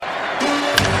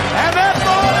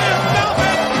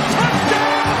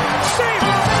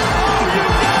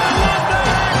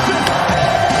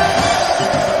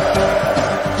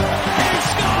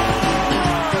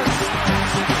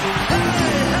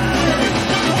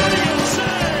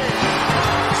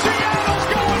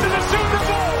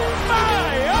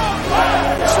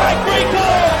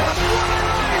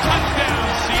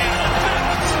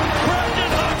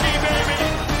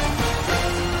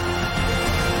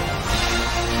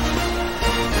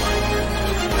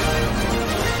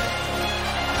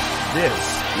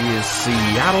This is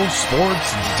Seattle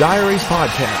Sports Diaries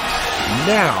Podcast.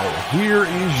 Now, here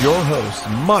is your host,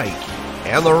 Mike,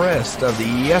 and the rest of the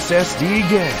SSD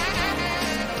gang.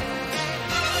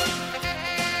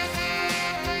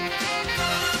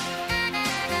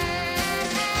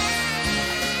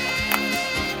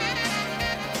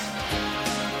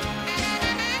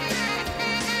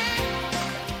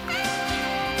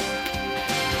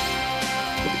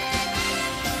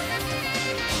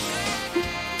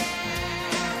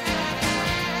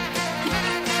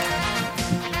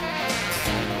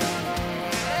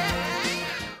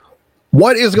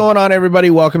 What is going on,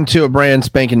 everybody? Welcome to a brand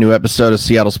spanking new episode of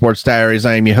Seattle Sports Diaries.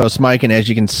 I am your host, Mike, and as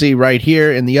you can see right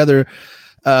here in the other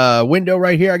window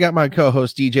right here, I got my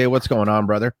co-host, DJ. What's going on,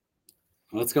 brother?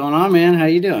 What's going on, man? How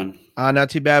you doing?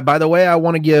 Not too bad. By the way, I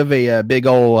want to give a big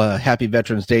old happy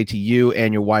Veterans Day to you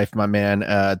and your wife, my man.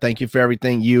 Thank you for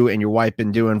everything you and your wife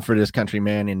been doing for this country,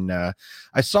 man. And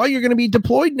I saw you're going to be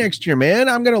deployed next year, man.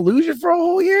 I'm going to lose you for a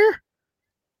whole year?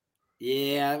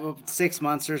 Yeah, 6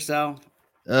 months or so.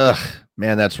 Ugh,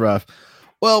 man, that's rough.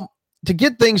 Well, to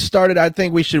get things started, I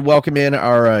think we should welcome in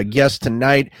our guest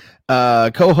tonight,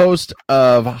 co-host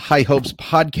of High Hopes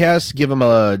Podcast. Give him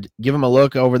a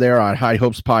look over there on High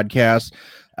Hopes Podcast.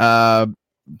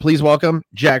 Please welcome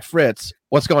Jack Fritz.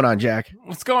 What's going on, Jack?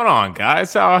 What's going on,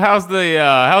 guys? How's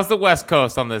the West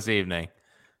Coast on this evening?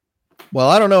 Well,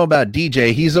 I don't know about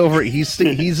DJ. He's over in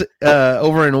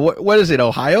what is it,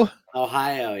 Ohio?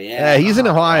 Ohio, yeah. Yeah, he's in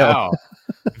Ohio. Wow.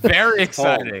 Very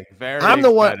exciting. I'm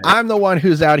the one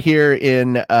who's out here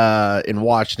in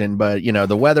Washington, but you know,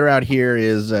 the weather out here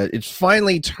is it's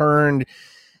finally turned.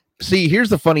 See, here's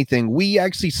the funny thing. We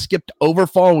actually skipped over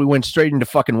fall and we went straight into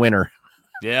fucking winter.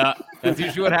 Yeah, that's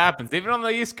usually what happens. Even on the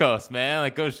East Coast,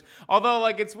 man. Although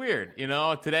it's weird, you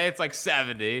know, today it's like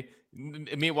 70.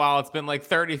 Meanwhile, it's been like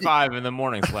 35 in the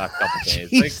mornings the last couple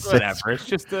days. Like, whatever. It's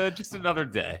just another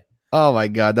day. Oh my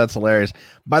God, that's hilarious.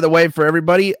 By the way, for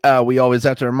everybody, we always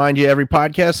have to remind you every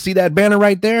podcast, see that banner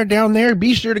right there down there?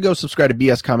 Be sure to go subscribe to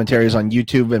BS Commentaries on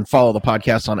YouTube and follow the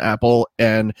podcast on Apple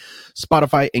and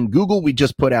Spotify and Google. We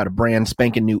just put out a brand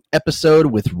spanking new episode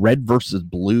with Red versus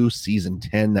Blue season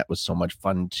 10. That was so much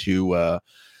fun to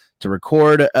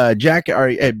record. Jack, we have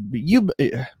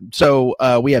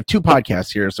two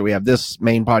podcasts here. So we have this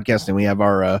main podcast and we have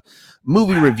our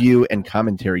movie review and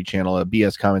commentary channel,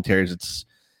 BS Commentaries. It's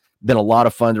been a lot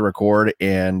of fun to record,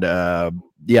 and go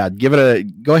ahead and give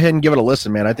it a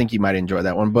listen, man. I think you might enjoy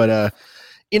that one. But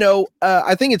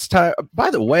I think it's time. By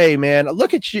the way, man,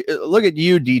 look at you,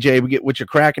 DJ. We get with your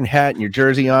Kraken hat and your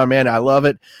jersey on, man. I love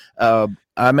it.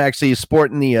 I'm actually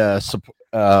sporting the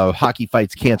Hockey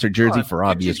Fights Cancer jersey for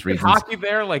obvious reasons. Hockey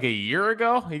there like a year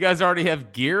ago. You guys already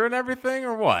have gear and everything,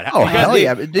 or what? Oh hell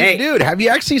yeah, dude! Have you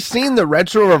actually seen the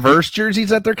retro reverse jerseys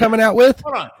that they're coming out with?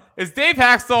 Hold on. Is Dave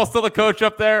Haxtell still the coach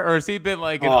up there, or has he been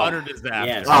like an utter disaster?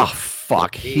 Yes. Oh,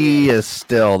 fuck. He is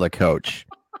still the coach.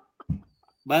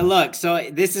 But look, so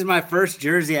this is my first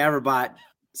jersey I ever bought.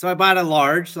 So I bought a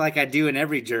large, like I do in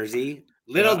every jersey.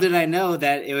 Little did I know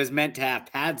that it was meant to have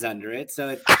pads under it.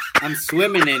 So I'm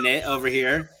swimming in it over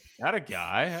here. Had a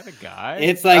guy.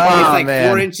 It's like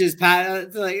 4 inches pad.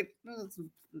 It's like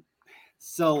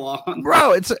so long,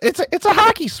 bro. It's a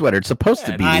hockey sweater. It's supposed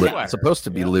to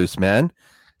be loose, man.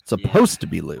 It's supposed to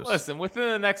be loose. Listen, within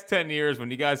the next 10 years,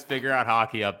 when you guys figure out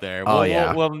hockey up there,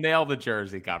 we'll nail the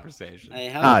jersey conversation.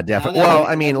 Definitely. Well,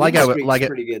 I mean,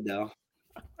 pretty good though.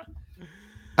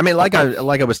 I mean, like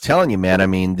I was telling you, man. I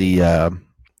mean, the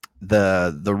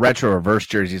retro reverse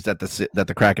jerseys that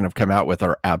the Kraken have come out with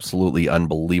are absolutely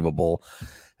unbelievable.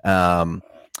 But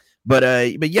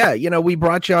yeah, you know, we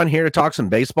brought you on here to talk some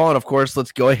baseball, and of course,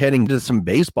 let's go ahead and get some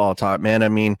baseball talk, man. I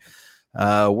mean,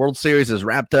 World Series is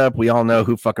wrapped up. We all know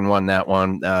who fucking won that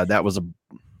one. That was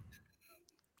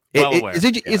is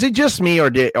it just me, or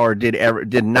did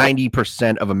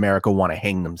 90% of America want to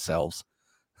hang themselves?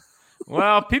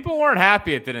 Well, people weren't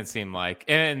happy. It didn't seem like,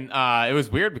 and it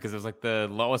was weird because it was like the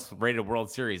lowest rated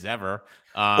World Series ever.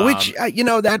 Which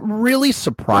that really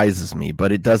surprises me,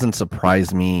 but it doesn't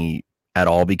surprise me at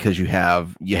all because you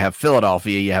have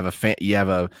Philadelphia, you have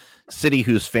a city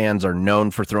whose fans are known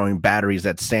for throwing batteries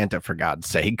at Santa, for God's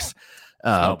sakes.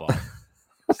 Snowballs.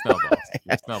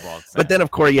 But then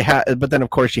of course you have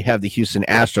the Houston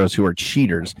Astros, who are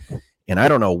cheaters. And I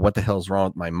don't know what the hell's wrong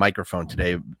with my microphone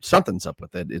today. Something's up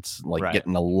with it. It's like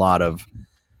getting a lot of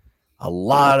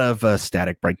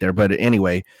static right there. But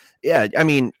anyway, yeah, I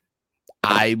mean,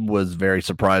 I was very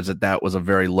surprised that was a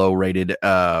very low rated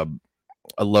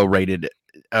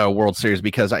World Series,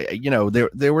 because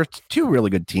there were two really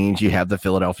good teams. You have the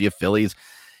Philadelphia Phillies,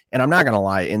 and I'm not gonna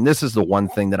lie, and this is the one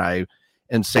thing that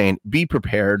and saying, be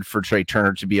prepared for Trey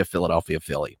Turner to be a Philadelphia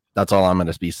Philly. That's all I'm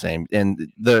going to be saying.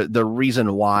 And the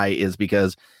reason why is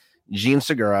because Jean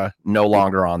Segura no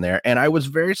longer on there. And I was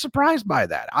very surprised by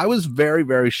that. I was very,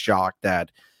 very shocked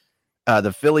that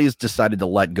the Phillies decided to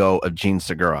let go of Jean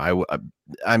Segura.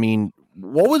 I mean,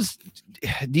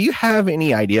 do you have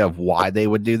any idea of why they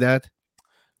would do that?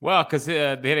 Well, because he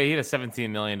had a $17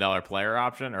 million player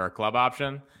option or a club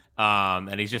option.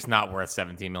 And he's just not worth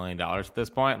 $17 million at this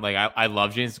point. Like, I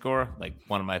love Jean Segura, like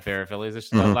one of my favorite Phillies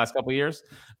the last couple of years.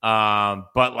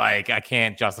 But like, I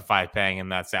can't justify paying him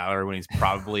that salary when he's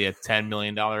probably a $10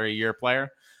 million a year player.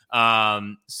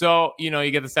 So,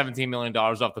 you get the $17 million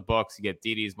off the books. You get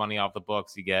Didi's money off the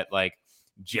books. You get like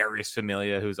Jerry's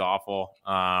Familia, who's awful.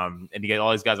 And you get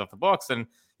all these guys off the books. And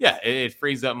yeah, it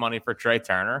frees up money for Trey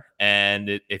Turner. And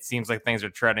it seems like things are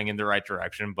treading in the right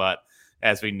direction. But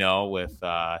as we know with,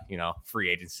 free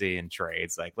agency and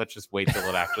trades, like, let's just wait till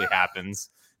it actually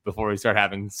happens before we start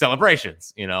having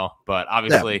celebrations, But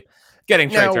obviously getting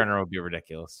Trey Turner would be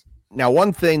ridiculous. Now,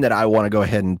 one thing that I want to go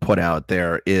ahead and put out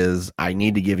there is I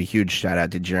need to give a huge shout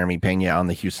out to Jeremy Pena on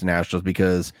the Houston Astros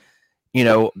because,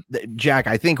 Jack,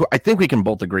 I think we can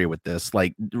both agree with this.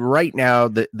 Like right now,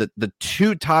 the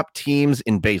two top teams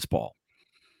in baseball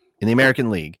in the American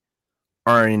League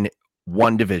are in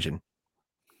one division.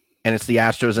 And it's the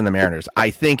Astros and the Mariners.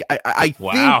 I think that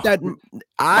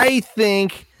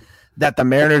the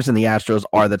Mariners and the Astros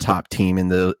are the top team in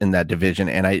that division.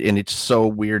 And it's so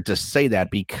weird to say that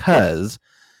because,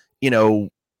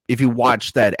 if you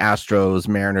watch that Astros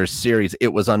Mariners series, it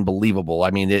was unbelievable. I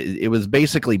mean, it was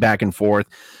basically back and forth.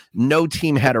 No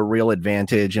team had a real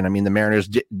advantage. And I mean, the Mariners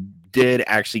did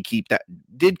actually keep the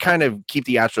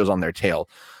Astros on their tail.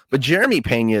 But Jeremy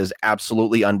Pena is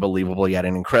absolutely unbelievable. He had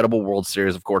an incredible World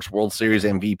Series, of course, World Series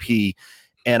MVP.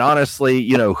 And honestly,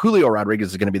 Julio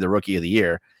Rodriguez is going to be the Rookie of the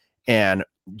Year. And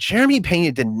Jeremy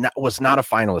Pena was not a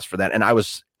finalist for that. And I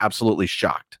was absolutely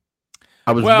shocked.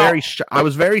 I was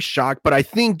very shocked. But I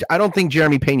don't think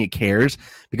Jeremy Pena cares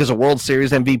because a World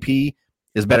Series MVP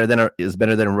is better than a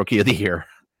Rookie of the Year.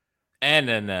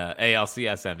 And an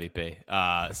ALCS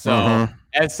MVP. So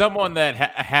as someone that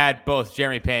had both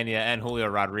Jeremy Pena and Julio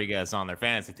Rodriguez on their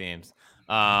fantasy teams,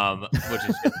 which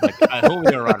is just like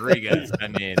Julio Rodriguez, I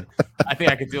mean, I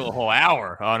think I could do a whole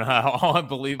hour on how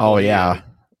unbelievable. Oh, yeah.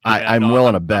 I'm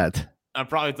willing to bet. I'm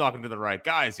probably talking to the right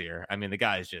guys here. I mean, the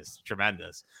guy is just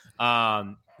tremendous.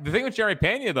 The thing with Jeremy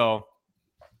Pena, though,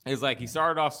 is like he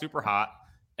started off super hot.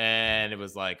 And it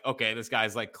was like, okay, this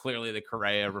guy's like clearly the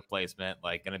Correa replacement,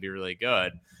 like going to be really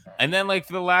good. And then like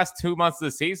for the last 2 months of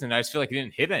the season, I just feel like he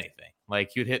didn't hit anything.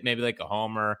 Like he'd hit maybe like a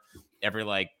homer every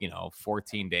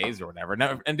 14 days or whatever.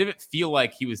 And didn't feel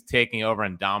like he was taking over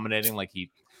and dominating like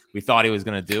we thought he was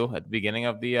going to do at the beginning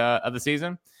of the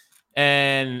season.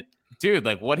 And dude,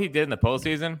 like what he did in the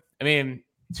postseason, I mean,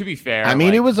 to be fair,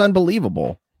 it was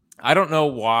unbelievable. I don't know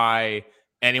why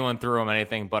anyone threw him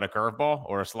anything but a curveball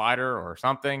or a slider or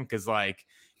something because like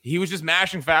he was just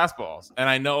mashing fastballs. And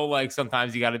I know like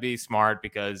sometimes you got to be smart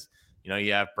because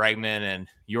you have Bregman and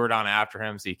Jordan after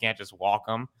him, so you can't just walk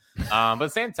him. But at the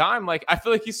same time, like I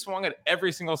feel like he swung at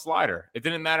every single slider. It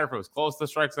didn't matter if it was close to the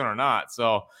strike zone or not.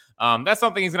 So that's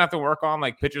something he's gonna have to work on.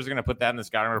 Like pitchers are gonna put that in the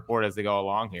scouting report as they go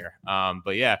along here.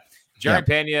 But yeah, Jeremy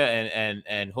Pena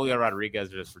and Julio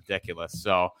Rodriguez are just ridiculous.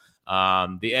 So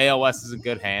the ALS is in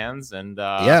good hands, and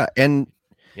and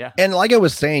like I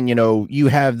was saying, you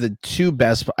have the two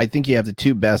best. I think you have the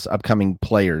two best upcoming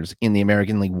players in the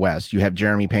American League West. You have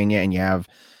Jeremy Pena and you have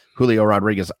Julio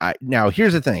Rodriguez. Now,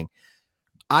 here's the thing: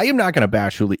 I am not going to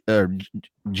bash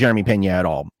Jeremy Pena at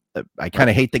all. I kind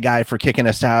of hate the guy for kicking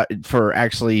us out, for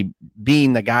actually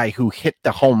being the guy who hit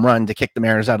the home run to kick the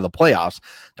Mariners out of the playoffs.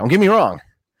 Don't get me wrong,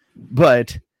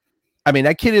 but I mean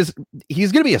that kid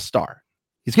he's going to be a star.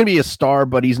 He's going to be a star,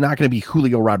 but he's not going to be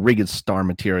Julio Rodriguez star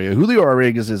material. Julio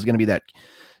Rodriguez is going to be that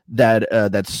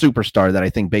superstar that I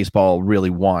think baseball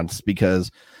really wants because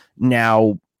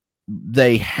now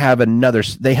they have a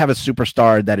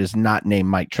superstar that is not named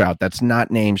Mike Trout. That's not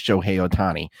named Shohei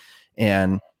Ohtani.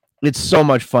 And it's so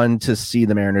much fun to see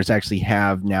the Mariners actually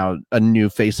have now a new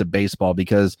face of baseball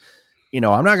because, I'm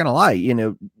not going to lie,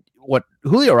 what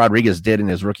Julio Rodriguez did in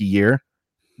his rookie year,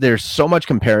 there's so much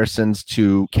comparisons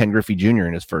to Ken Griffey Jr.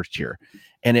 in his first year.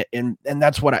 And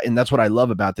that's what I love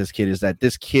about this kid is that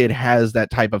this kid has that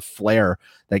type of flair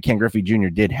that Ken Griffey Jr.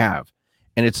 did have.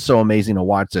 And it's so amazing to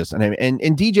watch this. And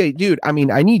DJ, dude, I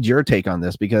mean, I need your take on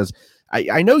this because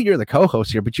I know you're the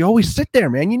co-host here, but you always sit there,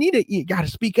 man. You got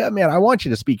to speak up, man. I want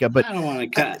you to speak up, but I don't want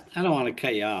to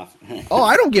cut you off. Oh,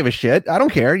 I don't give a shit. I don't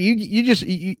care.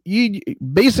 You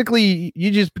basically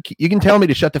you can tell me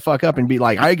to shut the fuck up and be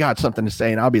like, I got something to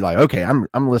say, and I'll be like, okay,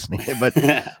 I'm listening.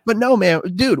 But no, man,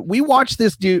 dude, we watched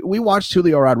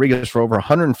Julio Rodriguez for over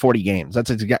 140 games. That's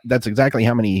exactly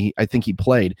how many I think he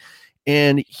played.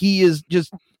 And he's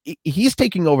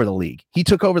taking over the league. He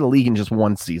took over the league in just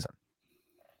one season.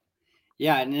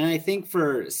 Yeah, and I think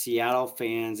for Seattle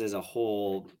fans as a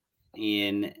whole,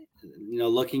 in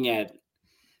looking at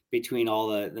between all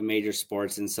the major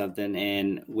sports and something,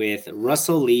 and with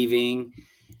Russell leaving,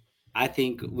 I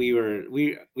think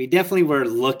we definitely were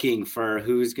looking for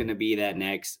who's going to be that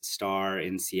next star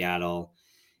in Seattle,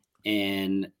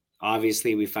 and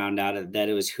obviously we found out that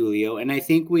it was Julio, and I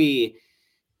think we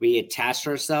attached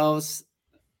ourselves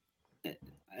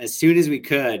as soon as we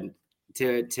could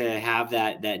to have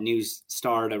that new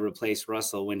star to replace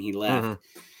Russell when he left.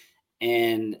 Mm-hmm.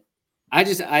 And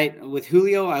I with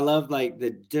Julio, I love like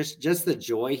just the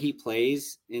joy he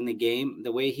plays in the game,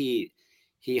 the way he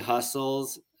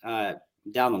hustles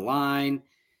down the line.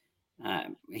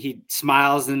 He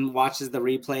smiles and watches the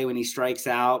replay when he strikes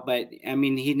out, but I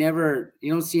mean, you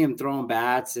don't see him throwing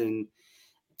bats and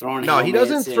throwing. No, he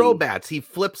doesn't throw bats. He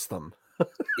flips them.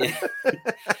 Yeah.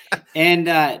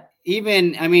 And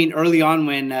even, I mean, early on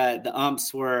when the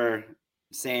umps were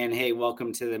saying, hey,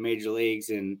 welcome to the major leagues.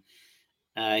 And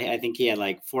I think he had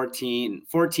like 14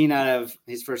 out of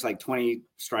his first like 20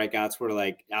 strikeouts were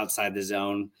like outside the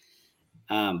zone.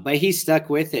 But he stuck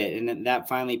with it, and then that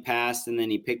finally passed, and then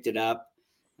he picked it up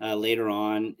later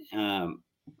on.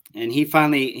 And he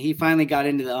finally got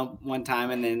into the ump one time,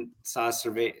 and then saw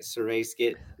Cervais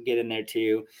get in there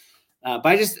too. But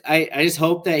I just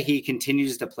hope that he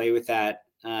continues to play with that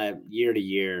year to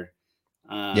year.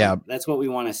 Yeah, that's what we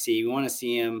want to see. We want to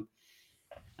see him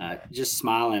just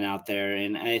smiling out there.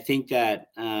 And I think that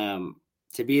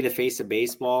to be the face of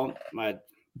baseball,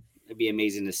 it'd be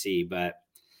amazing to see. But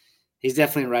he's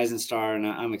definitely a rising star, and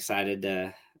I'm excited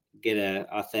to get an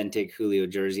authentic Julio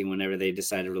jersey whenever they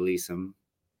decide to release him.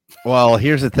 Well,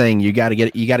 here's the thing. You got to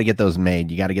get those made.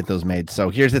 So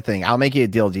here's the thing. I'll make you a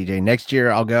deal, DJ. Next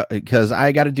year I'll go, because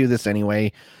I got to do this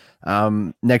anyway.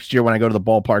 Next year when I go to the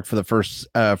ballpark for the first,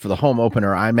 for the home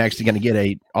opener, I'm actually going to get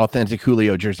a authentic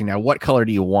Julio jersey. Now, what color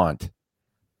do you want?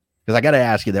 Because I got to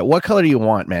ask you that. What color do you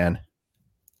want, man?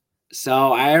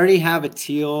 So I already have a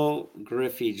teal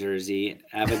Griffey jersey.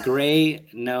 I have a gray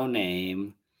no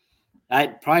name.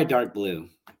 Probably dark blue.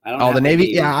 The navy.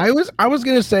 Yeah, I was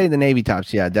gonna say the navy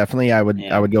tops. Yeah, definitely. I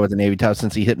would go with the navy tops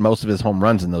since he hit most of his home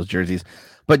runs in those jerseys.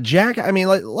 But Jack, I mean,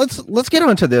 let's get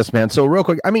on to this, man. So real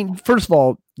quick, I mean, first of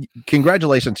all,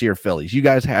 congratulations to your Phillies. You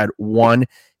guys had one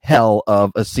hell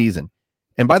of a season.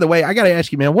 And by the way, I gotta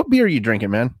ask you, man, what beer are you drinking,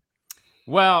 man?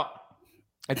 Well,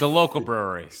 it's a local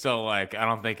brewery, so like I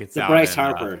don't think it's out Bryce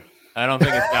Harper. I don't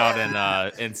think it's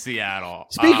out in Seattle.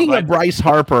 Speaking of Bryce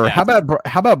Harper, how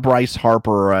about Bryce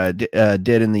Harper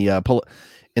did in the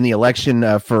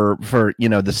election for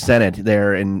the Senate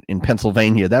there in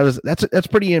Pennsylvania? That's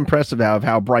pretty impressive of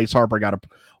how Bryce Harper got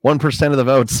 1% of the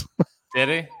votes. Did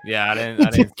he? Yeah, I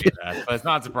didn't see that, but it's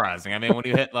not surprising. I mean, when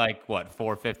you hit like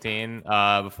 415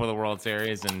 before the World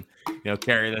Series, and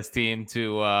carry this team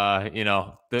to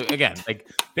again, like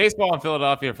baseball in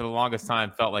Philadelphia for the longest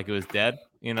time felt like it was dead.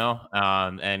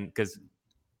 And because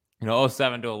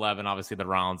 07 to 11, obviously the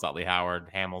Rollins, Utley Howard,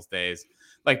 Hamels days,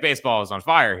 like baseball was on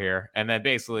fire here, and then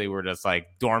basically we're just like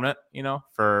dormant,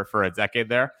 for a decade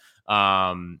there.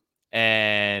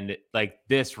 And like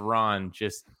this run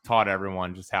just taught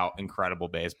everyone just how incredible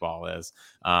baseball is.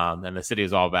 And the city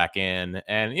is all back in,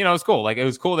 and it's cool. Like it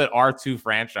was cool that our two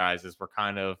franchises were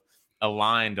kind of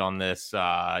aligned on this,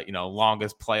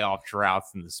 longest playoff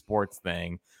droughts in the sports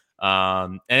thing.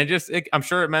 And I'm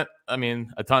sure it meant,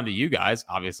 a ton to you guys,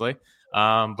 obviously.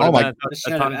 But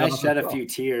I shed a few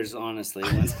tears, honestly.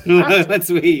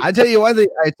 I tell you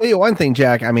one thing,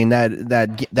 Jack. I mean,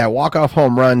 that walk-off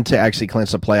home run to actually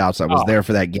clinch the playoffs. I was there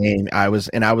for that game. I was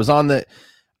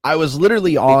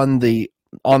literally on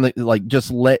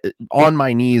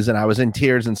my knees, and I was in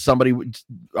tears, and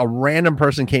a random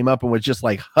person came up and was just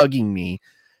like hugging me.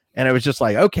 And it was just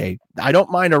like, okay, I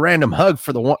don't mind a random hug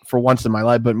for once in my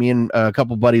life. But me and a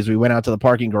couple buddies, we went out to the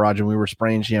parking garage and we were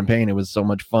spraying champagne. It was so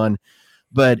much fun.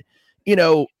 But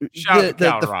shout out to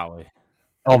Cal Raleigh.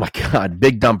 Oh my God,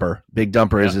 Big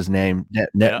Dumper is his name.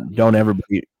 Don't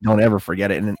ever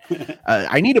forget it. And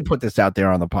I need to put this out there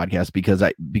on the podcast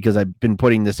because I've been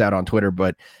putting this out on Twitter.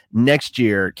 But next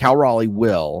year, Cal Raleigh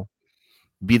will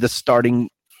be the starting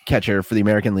catcher for the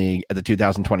American League at the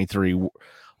 2023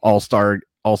 All-Star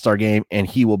game, and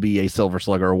he will be a Silver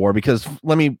Slugger award because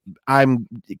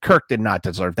Kirk did not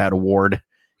deserve that award.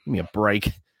 Give me a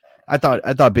break. I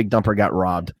thought Big Dumper got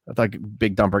robbed. I thought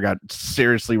Big Dumper got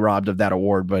seriously robbed of that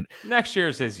award, but next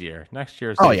year's his year.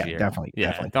 Year. Definitely.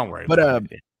 Don't worry. But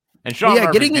and Sean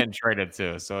Murphy's getting traded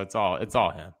too, so it's all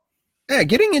him. Yeah,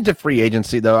 getting into free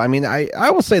agency though. I mean, I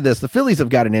will say this: the Phillies have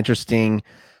got an interesting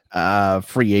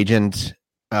free agency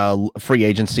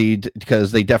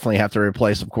because they definitely have to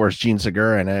replace, of course, Gene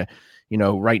Segura, and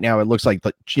right now it looks like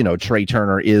Trey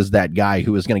Turner is that guy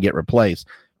who is going to get replaced,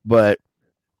 but.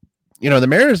 The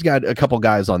Mariners got a couple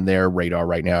guys on their radar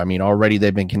right now. I mean, already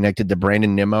they've been connected to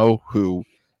Brandon Nimmo, who,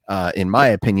 in my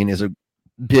opinion, is a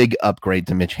big upgrade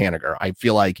to Mitch Haniger. I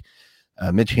feel like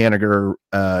Mitch Haniger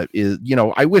is,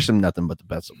 I wish him nothing but the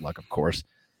best of luck, of course.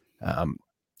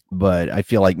 But I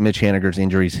feel like Mitch Haniger's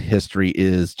injuries history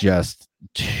is just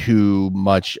too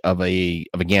much of a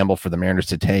gamble for the Mariners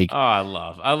to take. Oh,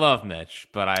 I love Mitch,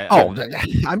 but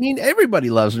I mean, everybody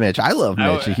loves Mitch. I love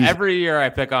Mitch. Every year I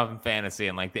pick off in fantasy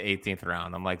in like the 18th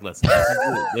round. I'm like, listen,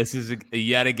 this is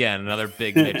yet again another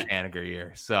big Mitch Haniger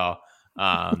year. So,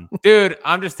 dude,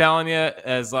 I'm just telling you,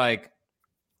 as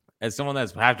someone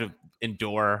that's had to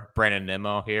endure Brandon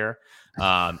Nimmo here,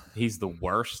 he's the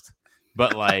worst.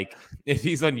 But like, if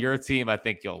he's on your team, I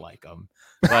think you'll like him.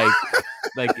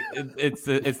 It's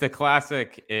the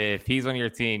classic. If he's on your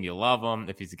team, you love him.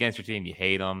 If he's against your team, you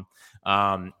hate him.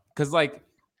 Because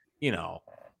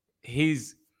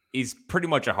he's pretty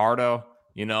much a hardo.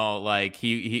 He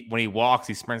when he walks,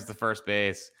 he sprints to first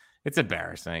base. It's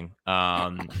embarrassing.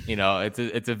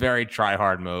 It's a very try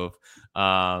hard move.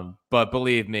 But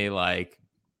believe me, like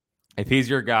if he's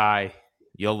your guy,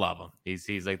 you'll love him.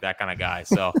 He's like that kind of guy.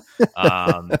 So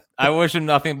I wish him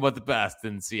nothing but the best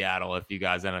in Seattle. If you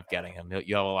guys end up getting him,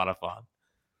 you'll have a lot of fun.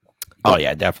 Oh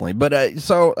yeah, definitely. But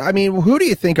so I mean, who do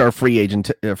you think are free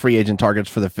agent targets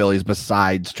for the Phillies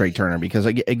besides Trey Turner? Because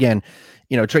again,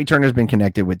 Trey Turner's been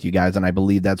connected with you guys, and I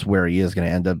believe that's where he is going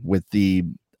to end up with the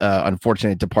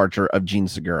unfortunate departure of Gene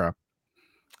Segura.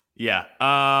 Yeah.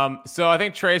 So I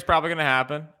think Trey's probably going to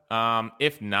happen.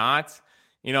 If not,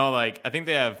 I think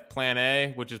they have plan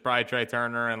A, which is probably Trey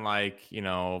Turner and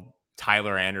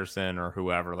Tyler Anderson or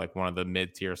whoever, like one of the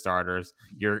mid-tier starters.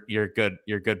 Your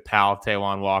good pal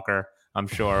Taijuan Walker, I'm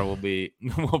sure will be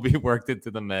worked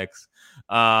into the mix.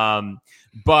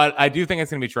 But I do think it's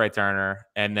going to be Trey Turner,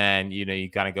 and then you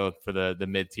kind of go for the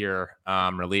mid-tier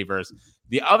relievers.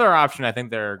 The other option I think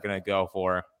they're going to go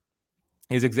for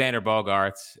is Xander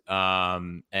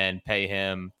Bogaerts and pay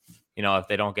him. If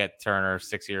they don't get Turner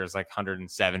 6 years, like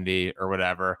 170 or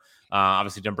whatever.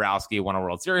 Obviously, Dombrowski won a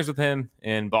World Series with him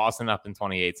in Boston up in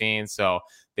 2018. So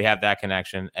they have that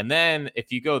connection. And then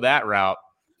if you go that route,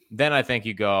 then I think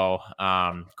you go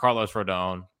Carlos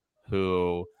Rodon,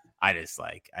 who I just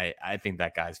like. I think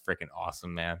that guy's freaking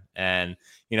awesome, man. And,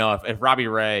 if Robbie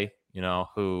Ray,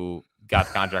 who got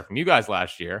the contract from you guys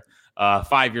last year,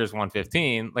 5 years,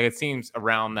 115, like it seems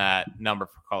around that number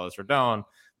for Carlos Rodon.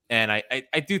 And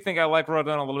I do think I like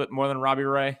Rodon a little bit more than Robbie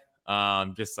Ray. I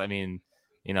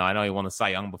know he won the Cy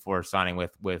Young before signing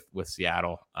with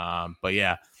Seattle. But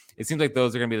yeah, it seems like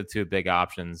those are going to be the two big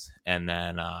options. And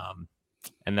then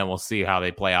we'll see how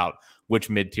they play out, which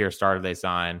mid-tier starter they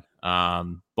sign,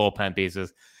 bullpen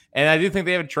pieces. And I do think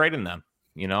they have a trade in them.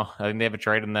 I think they have a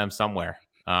trade in them somewhere.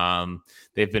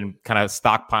 They've been kind of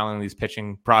stockpiling these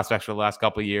pitching prospects for the last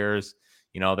couple of years.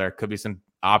 There could be some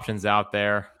options out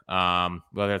there,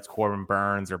 whether it's Corbin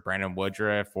Burns or Brandon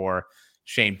Woodruff or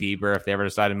Shane Bieber, if they ever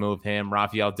decide to move him,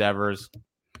 Rafael Devers,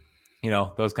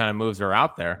 those kind of moves are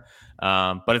out there.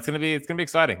 But it's gonna be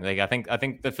exciting. Like I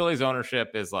think the Phillies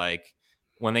ownership is like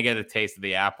when they get a taste of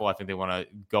the apple, I think they want to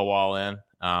go all in.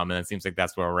 And it seems like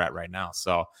that's where we're at right now.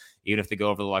 So even if they go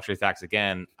over the luxury tax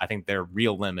again, I think their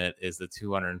real limit is the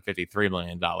 $253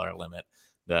 million limit,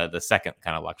 the second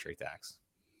kind of luxury tax.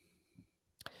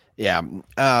 Yeah.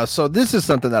 So this is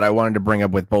something that I wanted to bring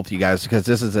up with both of you guys because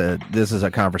this is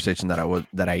a conversation that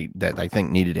I think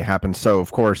needed to happen. So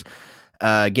of course,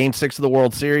 Game 6 of the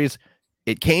World Series,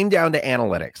 it came down to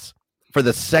analytics for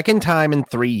the second time in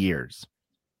 3 years.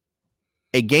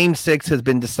 A Game 6 has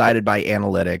been decided by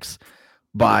analytics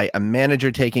by a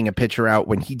manager taking a pitcher out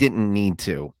when he didn't need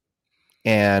to,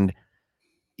 and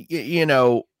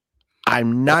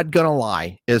I'm not going to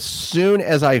lie. As soon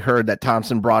as I heard that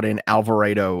Thompson brought in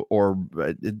Alvarado, or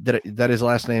that his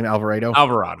last name, Alvarado?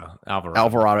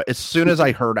 Alvarado. As soon as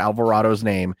I heard Alvarado's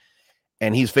name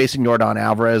and he's facing Yordan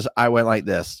Alvarez, I went like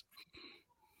this.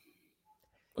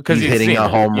 because he's hitting a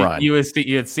home run. You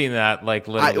had seen that like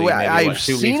literally. I've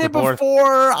seen it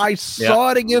before. I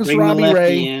saw it against Robbie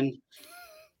Ray.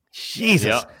 Jesus.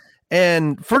 Yep.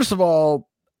 And first of all,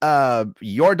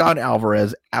 Yordan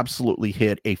Alvarez absolutely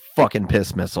hit a fucking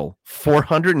piss missile,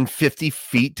 450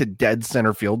 feet to dead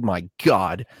center field. My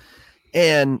God.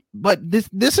 But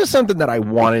this is something that I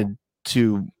wanted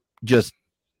to just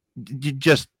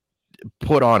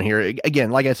put on here again.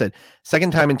 Like I said,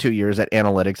 second time in 2 years that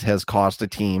analytics has cost a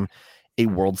team a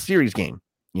World Series game.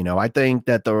 I think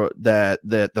that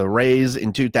the Rays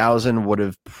in 2000 would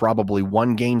have probably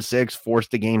won Game 6,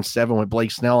 forced a Game 7 with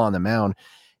Blake Snell on the mound.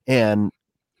 And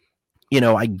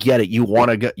I get it. You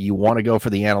want to go for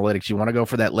the analytics. You want to go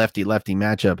for that lefty-lefty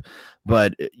matchup.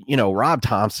 But Rob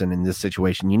Thompson in this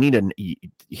situation,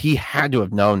 he had to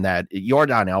have known that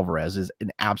Yordan Alvarez is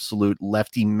an absolute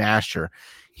lefty masher.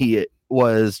 He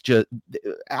was just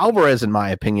Alvarez, in my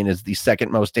opinion, is the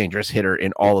second most dangerous hitter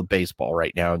in all of baseball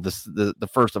right now. The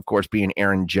first, of course, being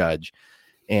Aaron Judge.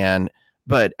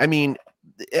 But I mean,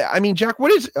 Jack,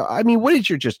 what is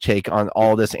your just take on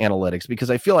all this analytics? Because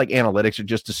I feel like analytics are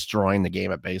just destroying the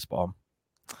game of baseball.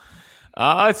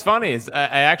 It's funny.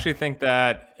 I actually think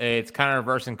that it's kind of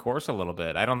reversing course a little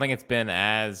bit. I don't think it's been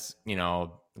as,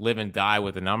 live and die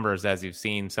with the numbers as you've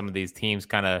seen some of these teams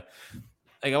kind of,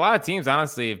 like a lot of teams,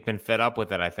 honestly, have been fed up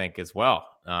with it, I think, as well.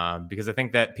 Because I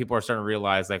think that people are starting to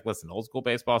realize, like, listen, old school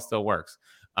baseball still works.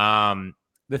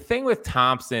 The thing with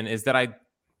Thompson is that I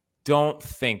don't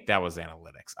think that was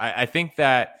analytics. I think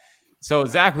that, so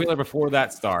Zach Wheeler before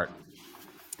that start,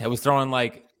 it was throwing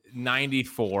like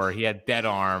 94. He had dead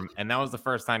arm, and that was the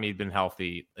first time he'd been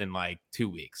healthy in like 2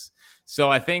 weeks. So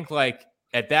I think like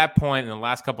at that point in the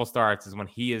last couple starts is when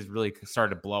he has really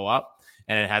started to blow up,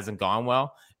 and it hasn't gone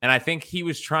well. And I think he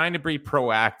was trying to be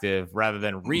proactive rather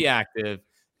than reactive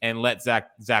and let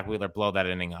Zach Wheeler blow that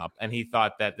inning up. And he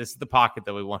thought that this is the pocket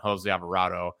that we want Jose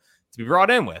Alvarado to be brought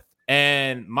in with.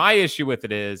 And my issue with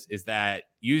it is that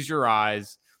use your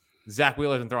eyes. Zach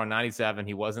Wheeler's been throwing 97.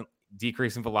 He wasn't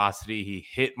decreasing velocity. He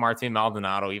hit Martin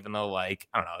Maldonado, even though, like,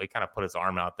 I don't know, he kind of put his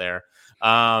arm out there.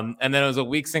 And then it was a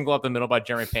weak single up the middle by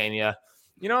Jeremy Pena.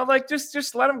 Like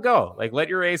just let him go. Like, let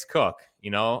your ace cook,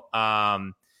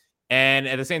 and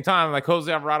at the same time, like, Jose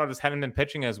Alvarado just hadn't been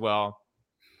pitching as well,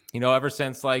 ever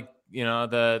since like,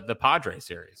 the Padres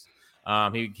series.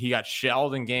 He got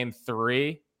shelled in game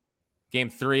three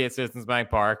at Citizens Bank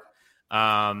Park.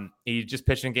 He just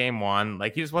pitched in game 1.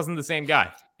 Like, he just wasn't the same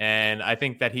guy. And I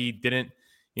think that he didn't,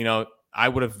 I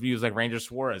would have used like Ranger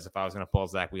Suarez if I was going to pull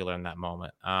Zach Wheeler in that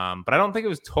moment. But I don't think it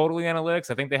was totally analytics.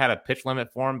 I think they had a pitch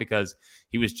limit for him because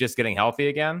he was just getting healthy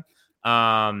again.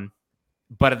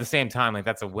 But at the same time, like,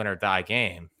 that's a win or die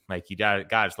game. Like, you got to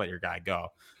just let your guy go.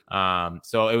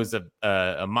 So it was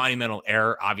a monumental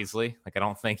error, obviously. Like, I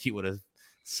don't think he would have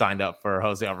signed up for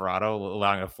Jose Alvarado,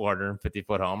 allowing a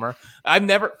 450-foot homer. I've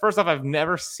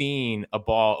never seen a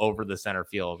ball over the center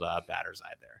field batter's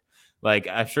eye there. Like,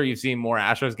 I'm sure you've seen more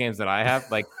Astros games than I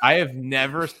have. Like, I have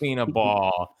never seen a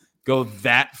ball go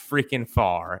that freaking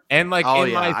far. And like,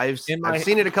 I've seen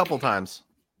it a couple times.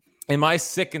 In my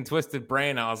sick and twisted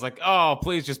brain, I was like, oh,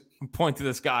 please just point to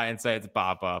this guy and say it's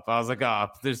pop up. I was like, oh,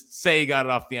 just say he got it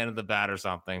off the end of the bat or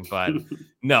something. But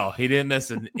no, he didn't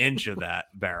miss an inch of that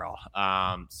barrel.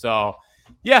 So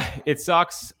yeah, it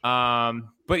sucks. But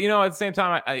at the same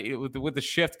time, with the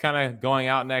shift kind of going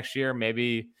out next year,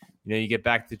 maybe, you get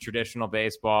back to traditional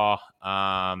baseball.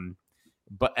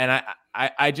 But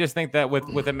I just think that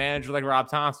with a manager like Rob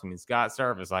Thompson, he's got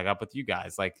service, like up with you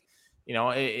guys, like,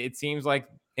 it seems like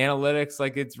analytics,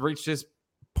 like, it's reached this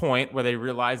point where they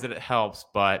realize that it helps,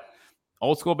 but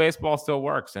old school baseball still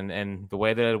works. And the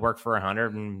way that it worked for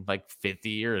 150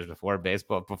 years before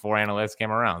analytics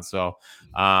came around. So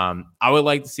I would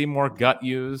like to see more gut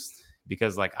used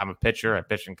because, like, I'm a pitcher. I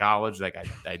pitched in college. Like,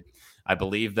 I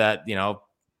believe that,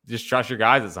 just trust your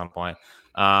guys at some point.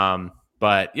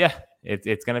 But yeah,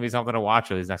 it's going to be something to watch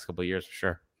for these next couple of years for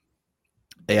sure.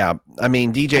 Yeah. I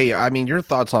mean, DJ, your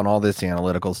thoughts on all this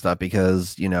analytical stuff,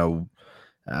 because, my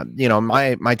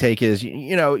take is,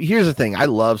 here's the thing. I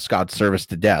love Scott Service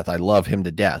to death. I love him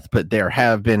to death, but there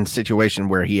have been situations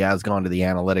where he has gone to the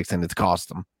analytics and it's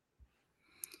cost him.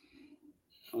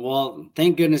 Well,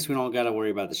 thank goodness we don't got to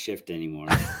worry about the shift anymore.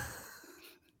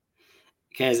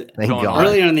 Because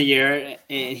earlier in the year,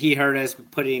 he heard us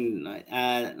putting,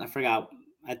 I forgot,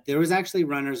 there was actually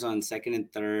runners on second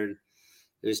and third.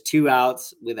 There's 2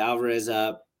 outs with Alvarez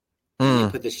up. He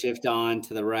put the shift on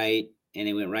to the right, and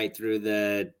it went right through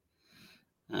the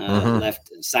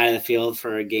left side of the field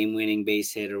for a game-winning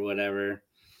base hit or whatever.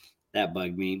 That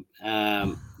bugged me.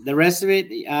 The rest of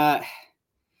it,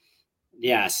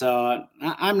 Yeah, so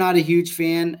I'm not a huge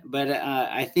fan, but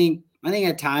I think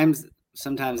at times,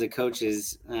 sometimes the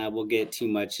coaches will get too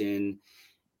much into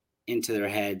their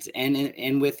heads,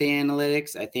 and with the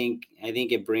analytics, I think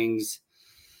it brings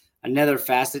another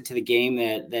facet to the game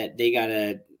that they got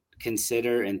to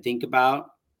consider and think about.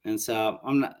 And so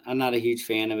I'm not a huge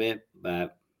fan of it,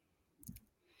 but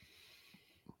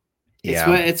it's the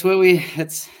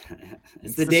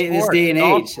day, this day and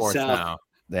age. So now.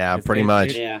 Yeah, pretty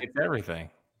much. It's everything.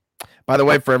 By the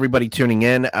way, for everybody tuning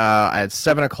in, at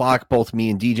 7:00, both me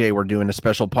and DJ were doing a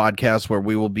special podcast where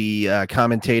we will be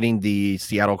commentating the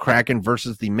Seattle Kraken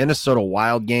versus the Minnesota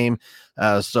Wild game.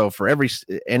 So for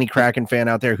any Kraken fan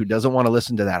out there who doesn't want to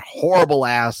listen to that horrible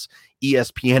ass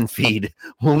ESPN feed,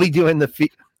 we'll be doing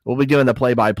the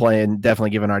play-by-play and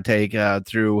definitely giving our take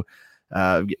through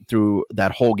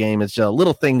that whole game. It's just a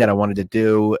little thing that I wanted to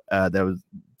do that was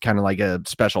kind of like a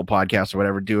special podcast or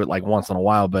whatever, do it like once in a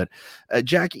while. But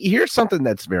Jack, here's something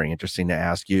that's very interesting to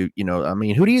ask you. I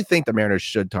mean, who do you think the Mariners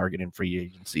should target in free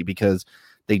agency? Because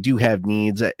they do have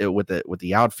needs with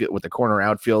the outfield, with the corner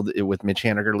outfield, with Mitch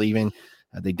Haniger leaving.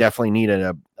 They definitely need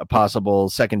a possible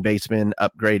second baseman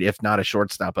upgrade, if not a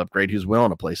shortstop upgrade, who's willing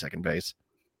to play second base.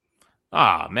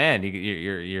 Oh man,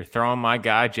 you're throwing my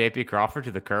guy JP Crawford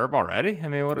to the curb already. I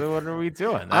mean, what are we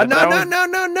doing? No.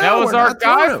 That was our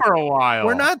guy for a while.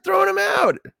 We're not throwing him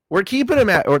out. We're keeping him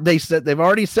at. Or they've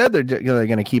already said they're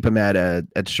going to keep him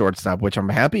at shortstop, which I'm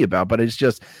happy about. But it's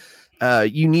just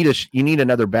you need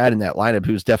another bat in that lineup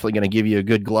who's definitely going to give you a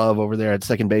good glove over there at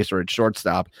second base or at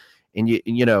shortstop. And the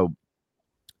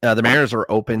Mariners are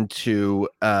open to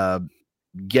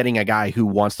getting a guy who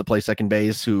wants to play second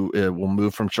base, who will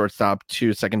move from shortstop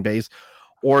to second base,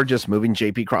 or just moving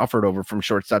JP Crawford over from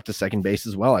shortstop to second base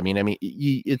as well. I mean,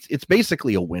 it's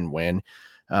basically a win-win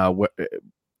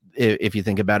if you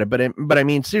think about it. But I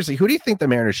mean, seriously, who do you think the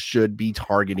Mariners should be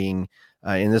targeting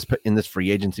in this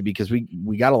free agency? Because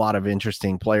we got a lot of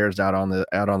interesting players out on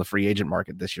the free agent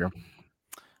market this year.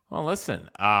 Well, listen,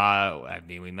 I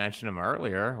mean, we mentioned him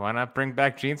earlier. Why not bring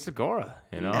back Gene Segura?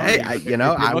 Hey,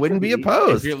 I wouldn't be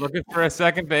opposed. If you're looking for a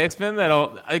second baseman,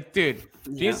 dude,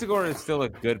 Gene Segura is still a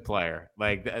good player.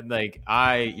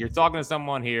 You're talking to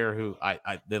someone here who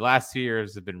the last 2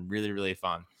 years have been really, really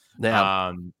fun.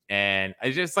 Yeah. And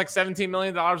it's just like $17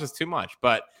 million is too much.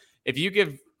 But if you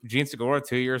give Gene Segura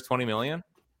 2 years, $20 million,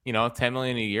 $10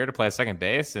 million a year to play second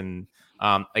base, and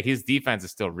his defense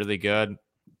is still really good.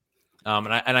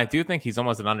 And I do think he's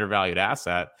almost an undervalued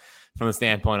asset from the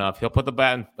standpoint of he'll put the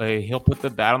bat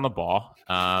on the ball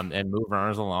and move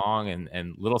runners along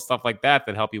and little stuff like that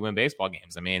help you win baseball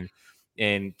games. I mean,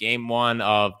 in game 1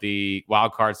 of the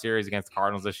wild card series against the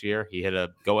Cardinals this year, he hit a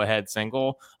go-ahead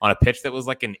single on a pitch that was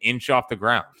like an inch off the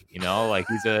ground. I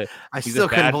still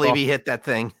couldn't believe he hit that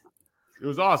thing. It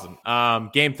was awesome.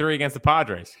 Game 3 against the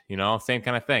Padres, same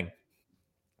kind of thing.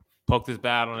 Poked his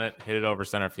bat on it, hit it over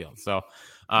center field. So,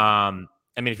 I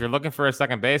mean, if you're looking for a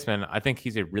second baseman, I think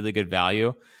he's a really good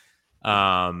value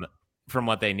from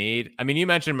what they need. I mean, you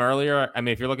mentioned him earlier. I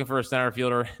mean, if you're looking for a center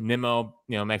fielder, Nimmo,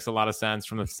 makes a lot of sense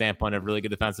from the standpoint of really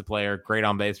good defensive player, great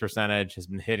on base percentage, has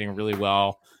been hitting really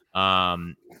well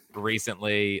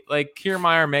recently. Like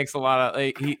Kiermaier makes a lot of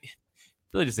he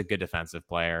really just a good defensive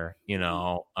player.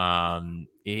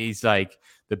 He's like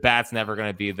the bat's never going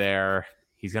to be there.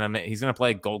 He's gonna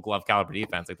play Gold Glove caliber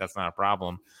defense. Like that's not a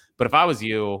problem. But if I was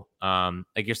you,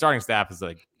 your starting staff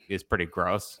is pretty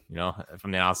gross.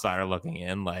 From the outsider looking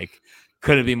in,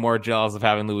 couldn't be more jealous of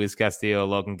having Luis Castillo,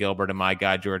 Logan Gilbert, and my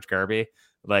guy George Kirby.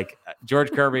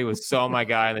 George Kirby was so my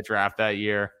guy in the draft that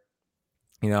year.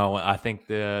 I think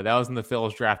that was in the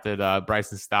Phillies drafted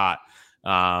Bryson Stott.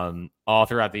 All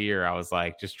throughout the year, I was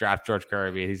like, just draft George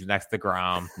Kirby. He's next to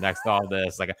DeGrom, next to all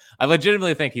this. I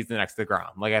legitimately think he's the next to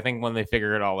DeGrom. I think when they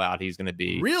figure it all out, he's going to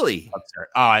be really absurd.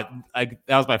 That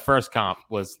was my first comp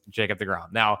was Jacob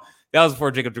DeGrom. Now that was before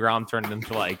Jacob DeGrom turned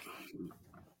into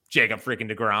Jacob freaking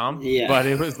DeGrom. Yeah. But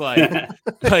it was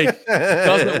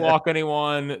doesn't walk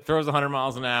anyone, throws 100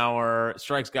 miles an hour,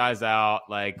 strikes guys out.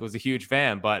 Was a huge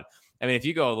fan, but. I mean, if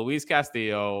you go Luis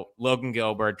Castillo, Logan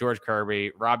Gilbert, George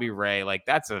Kirby, Robbie Ray,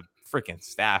 that's a freaking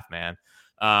staff, man.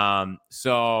 I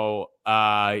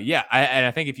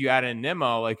think if you add in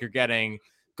Nimmo, you're getting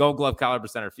Gold Glove caliber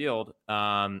center field,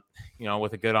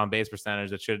 with a good on base percentage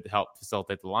that should help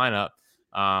facilitate the lineup.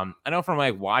 I know from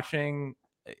watching,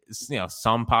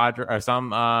 some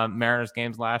Mariners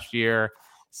games last year,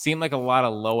 seemed like a lot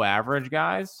of low average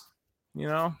guys,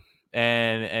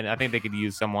 And I think they could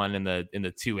use someone in the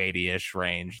 280-ish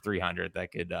range, 300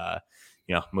 that could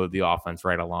move the offense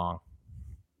right along.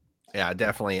 Yeah,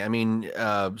 definitely. I mean,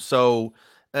 so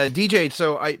DJ,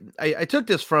 so I took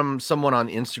this from someone on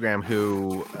Instagram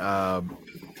who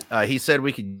he said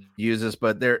we could use this,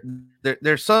 but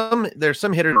there's some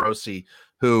hitter Morosi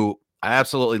who I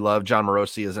absolutely love. John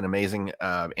Morosi is an amazing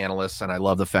analyst, and I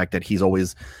love the fact that he's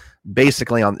always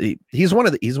basically he's one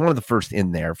of the first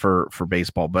in there for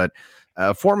baseball. But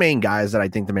four main guys that I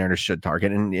think the Mariners should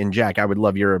target, and Jack, I would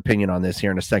love your opinion on this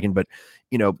here in a second, but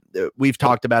we've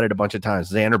talked about it a bunch of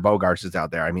times. Xander Bogaerts is out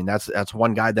there. I mean, that's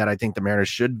one guy that I think the Mariners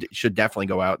should definitely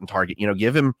go out and target.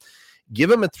 Give him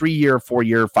a 3-year,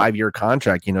 4-year, 5-year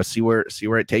contract. See where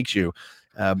it takes you.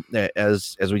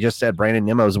 As we just said, Brandon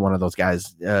Nimmo is one of those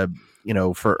guys.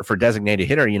 For designated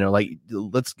hitter.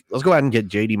 Let's go out and get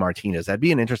JD Martinez. That'd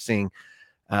be an interesting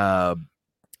bat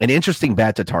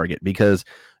to target because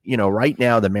right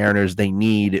now the Mariners, they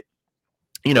need.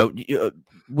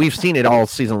 We've seen it all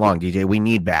season long, DJ. We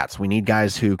need bats. We need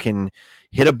guys who can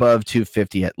hit above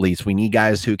 250 at least. We need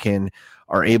guys who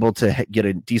are able to get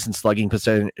a decent slugging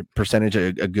percentage,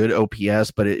 a good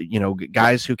OPS, but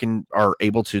guys who are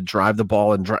able to drive the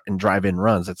ball and drive in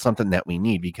runs. That's something that we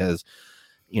need because,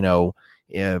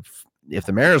 if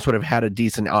the Mariners would have had a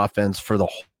decent offense for the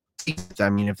whole season, I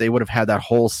mean, if they would have had that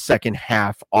whole second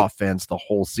half offense the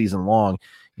whole season long,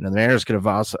 the Mariners could have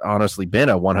honestly been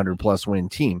a 100+ win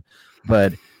team.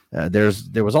 But there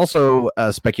was also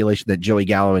speculation that Joey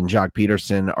Gallo and Jock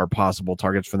Peterson are possible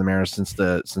targets for the Mariners since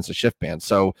the shift ban.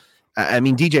 So, I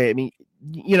mean, DJ,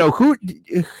 who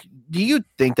do you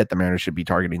think that the Mariners should be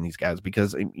targeting these guys?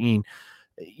 Because I mean,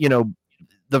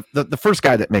 the first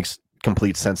guy that makes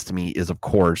complete sense to me is, of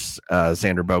course,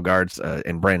 Xander Bogaerts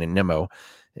and Brandon Nimmo.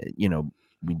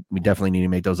 We definitely need to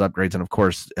make those upgrades. And of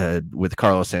course, with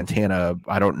Carlos Santana,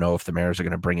 I don't know if the Mariners are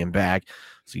going to bring him back.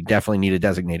 So you definitely need a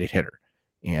designated hitter.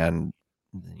 And,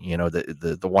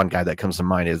 the one guy that comes to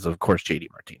mind is, of course,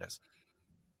 JD Martinez.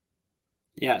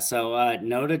 Yeah. So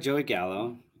no to Joey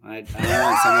Gallo. I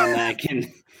want someone that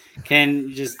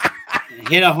can just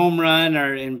hit a home run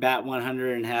and bat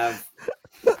 100 and have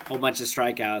a whole bunch of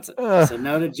strikeouts. So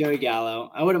no to Joey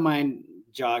Gallo. I wouldn't mind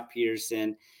Jock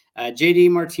Peterson. JD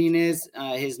Martinez,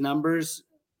 his numbers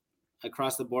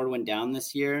across the board went down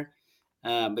this year,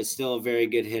 but still a very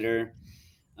good hitter.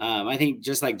 I think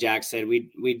just like Jack said,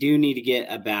 we do need to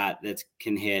get a bat that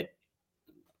can hit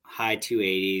high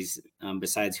 280s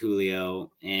besides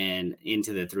Julio and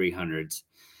into the 300s,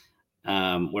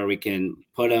 where we can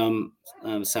put him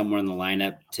somewhere in the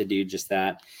lineup to do just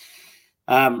that.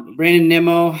 Brandon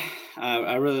Nimmo,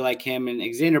 I really like him. And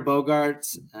Xander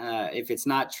Bogaerts, if it's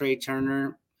not Trey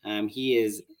Turner,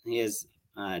 he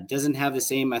doesn't have the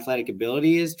same athletic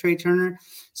ability as Trey Turner.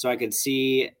 So I could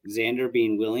see Xander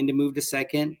being willing to move to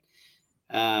second.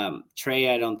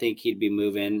 Trey, I don't think he'd be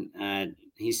moving.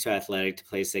 He's too athletic to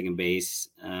play second base.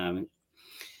 And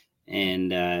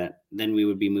then we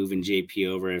would be moving JP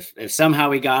over if somehow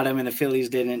we got him and the Phillies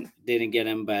didn't get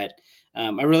him. But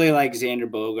I really like Xander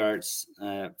Bogaerts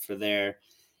for there.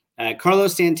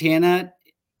 Carlos Santana,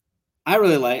 I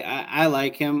really like. I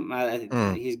like him.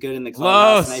 He's good in the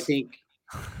clubhouse, and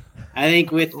I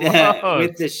think with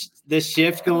the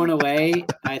shift going away,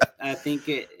 I think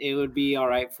it would be all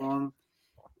right for him.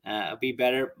 Be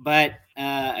better, but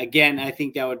again, I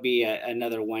think that would be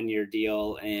another 1-year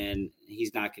deal, and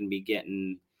he's not going to be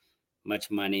getting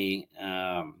much money.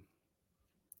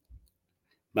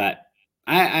 But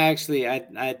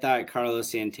I thought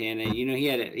Carlos Santana,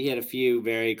 he had a few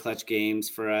very clutch games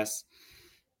for us.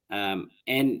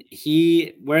 And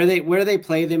where they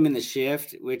play them in the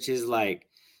shift, which is like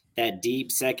that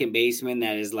deep second baseman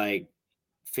that is like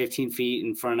 15 feet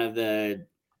in front of the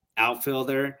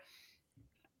outfielder.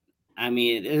 I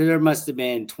mean, there must have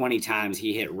been 20 times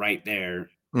he hit right there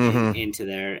into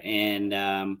there.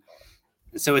 And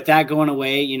so with that going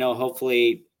away,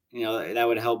 hopefully, that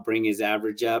would help bring his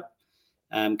average up.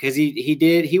 Cause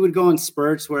he would go in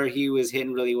spurts where he was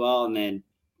hitting really well and then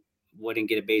wouldn't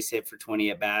get a base hit for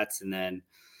 20 at bats. And then,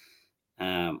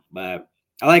 but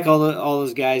I like all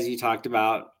those guys you talked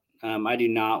about. I do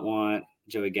not want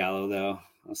Joey Gallo though.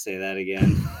 I'll say that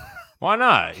again. Why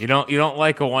not? You don't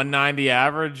like a 190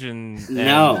 average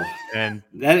no. And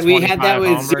we had that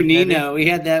with Zunino. We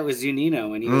had that with Zunino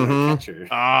when he was a catcher.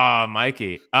 Ah,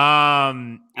 Mikey.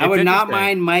 I would not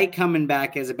mind Mike coming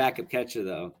back as a backup catcher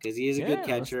though, because he is a good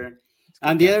catcher.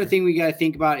 The other thing we got to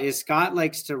think about is Scott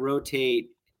likes to rotate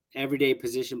everyday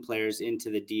position players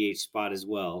into the DH spot as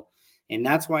well, and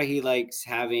that's why he likes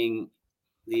having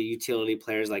the utility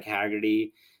players like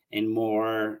Haggerty and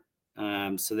Moore.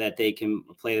 So that they can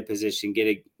play the position, get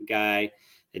a guy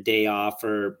a day off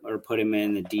or put him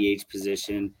in the DH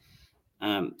position.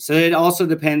 So it also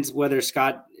depends whether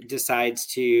Scott decides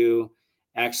to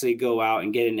actually go out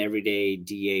and get an everyday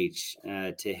DH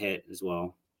to hit as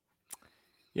well.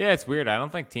 Yeah, it's weird. I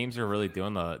don't think teams are really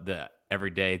doing the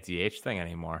everyday DH thing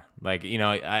anymore. Like,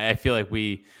 I feel like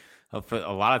for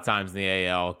a lot of times in the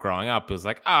AL growing up, it was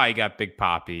like, you got Big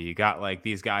Papi. You got like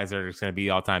these guys that are just going to be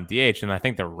all-time DH. And I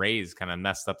think the Rays kind of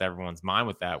messed up everyone's mind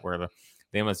with that, where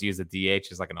they must use the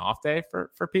DH as like an off day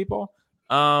for people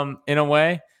in a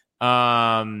way.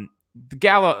 Gallo's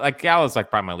like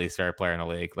probably my least favorite player in the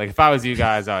league. Like if I was you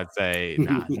guys, I would say,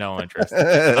 nah, no interest.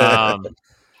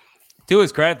 To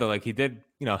his credit though, like he did,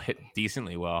 hit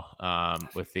decently well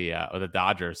with the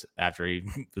Dodgers after he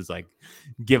was like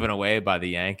given away by the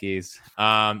Yankees.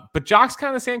 But Jock's kind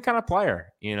of the same kind of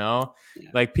player,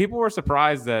 Like people were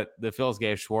surprised that the Phillies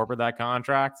gave Schwarber that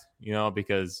contract,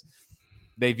 because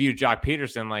they viewed Jock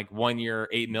Peterson like 1 year,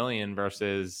 $8 million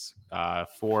versus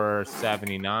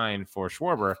 $479 for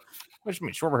Schwarber. Which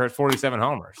means Schwarber hit 47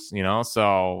 homers,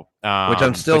 So which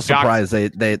I'm still surprised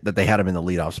that they had him in the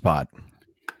leadoff spot.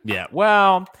 Yeah,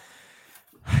 well,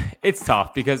 it's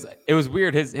tough because it was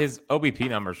weird. His OBP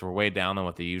numbers were way down than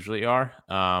what they usually are.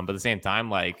 But at the same time,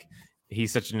 like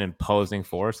he's such an imposing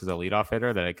force as a leadoff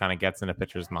hitter that it kind of gets in a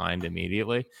pitcher's mind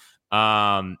immediately.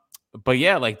 But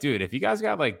yeah, like, dude, if you guys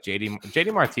got like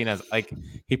JD Martinez, like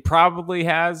he probably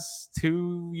has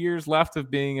 2 years left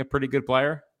of being a pretty good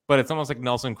player. But it's almost like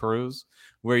Nelson Cruz,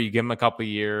 where you give him a couple of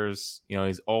years.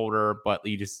 He's older, but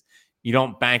you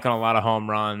don't bank on a lot of home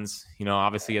runs.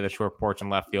 Obviously, he had the short porch in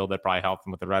left field that probably helped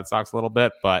him with the Red Sox a little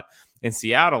bit. But in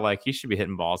Seattle, like he should be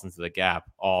hitting balls into the gap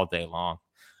all day long.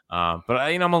 But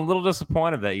I'm a little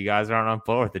disappointed that you guys aren't on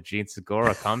board with the Gene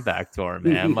Segura comeback tour,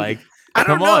 man. Like,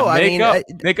 come on,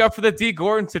 make up for the D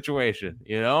Gordon situation.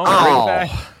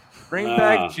 Bring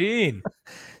back Gene.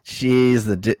 Jeez,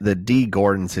 the D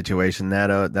Gordon situation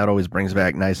that always brings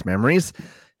back nice memories.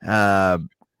 I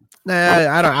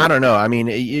don't know. I mean,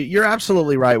 you're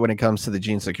absolutely right when it comes to the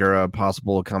Gene Segura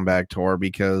possible comeback tour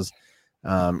because,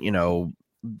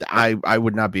 I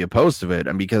would not be opposed to it.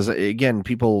 And because again,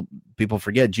 people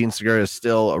forget Gene Segura is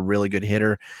still a really good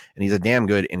hitter and he's a damn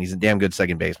good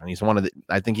second baseman. He's one of the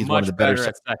better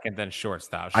at second than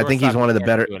shortstop. I think he's one of the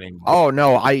better. Oh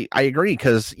no, I agree.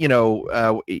 Cause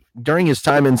during his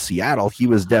time in Seattle, he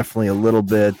was definitely a little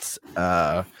bit,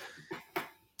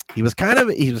 he was kind of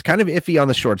iffy on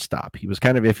the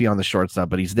shortstop.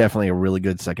 But he's definitely a really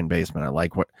good second baseman. I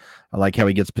like how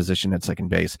he gets positioned at second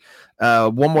base.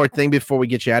 One more thing before we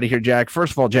get you out of here, Jack.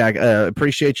 First of all, Jack,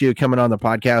 appreciate you coming on the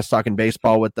podcast, talking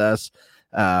baseball with us.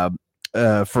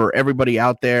 For everybody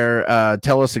out there,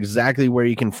 tell us exactly where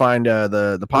you can find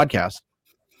the podcast.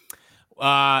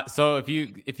 So if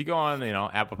you go on,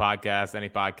 Apple Podcasts, any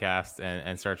podcast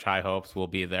and search High Hopes, we'll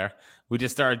be there. We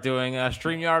just started doing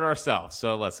StreamYard ourselves.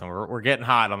 So listen, we're getting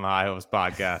hot on the High Hopes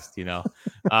podcast,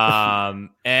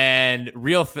 and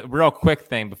real quick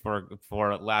thing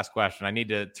before last question, I need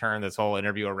to turn this whole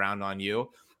interview around on you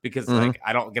because like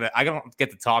I don't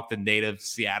get to talk to native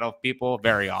Seattle people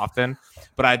very often,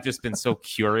 but I've just been so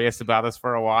curious about this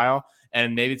for a while.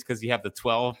 And maybe it's because you have the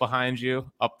 12 behind you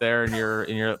up there in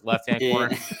your left-hand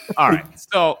corner. All right.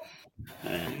 So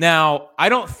now I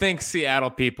don't think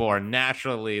Seattle people are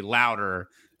naturally louder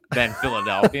than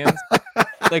Philadelphians.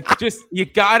 Like, just you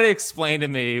got to explain to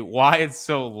me why it's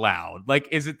so loud. Like,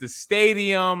 is it the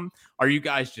stadium? Are you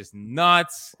guys just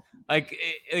nuts? Like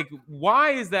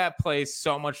why is that place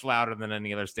so much louder than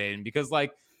any other stadium? Because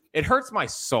like, it hurts my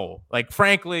soul. Like,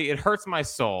 frankly, it hurts my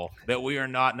soul that we are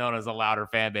not known as a louder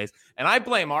fan base. And I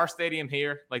blame our stadium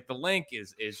here. Like, the link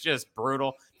is just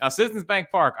brutal. Now, Citizens Bank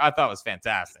Park, I thought was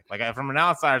fantastic. Like, from an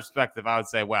outside perspective, I would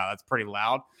say, wow, that's pretty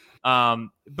loud.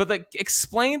 But like,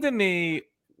 explain to me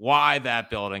why that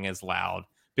building is loud.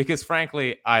 Because,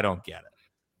 frankly, I don't get it.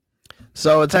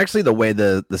 So it's actually the way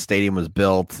the stadium was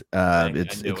built.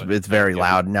 It's very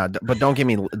loud now, but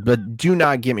do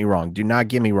not get me wrong. Do not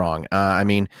get me wrong. I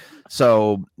mean,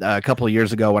 so a couple of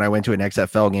years ago when I went to an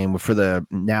XFL game for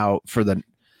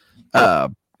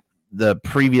the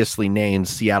previously named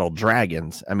Seattle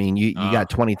Dragons, I mean, you got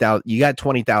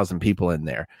 20,000 people in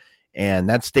there, and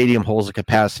that stadium holds a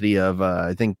capacity of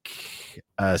I think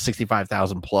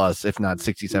 65,000 plus, if not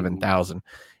 67,000.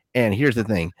 And here's the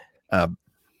thing.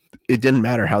 It didn't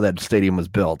matter how that stadium was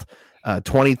built.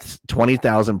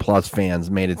 20,000 plus fans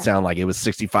made it sound like it was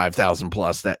 65,000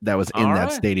 plus that was in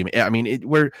that stadium. I mean,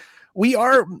 we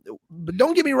are, but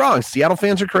don't get me wrong. Seattle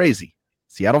fans are crazy.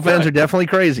 Seattle fans are definitely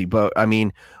crazy, but I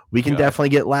mean, we can definitely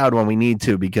get loud when we need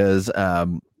to because,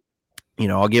 I'll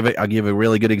give a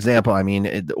really good example. I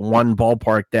mean, one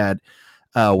ballpark that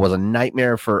was a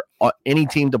nightmare for any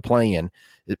team to play in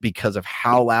because of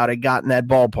how loud it got in that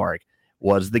ballpark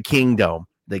was the Kingdome.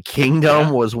 The Kingdom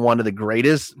was one of the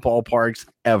greatest ballparks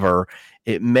ever.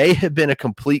 It may have been a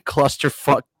complete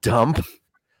clusterfuck dump,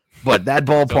 but that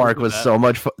ballpark was so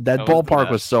much fun. That ballpark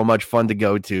was so much fun to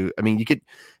go to. I mean, you could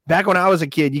back when I was a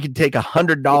kid, you could take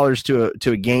 $100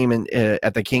 to a game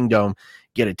at the Kingdom,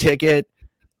 get a ticket,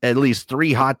 at least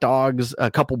 3 hot dogs, a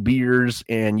couple beers,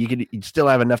 and you'd still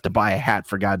have enough to buy a hat,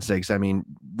 for God's sakes. I mean,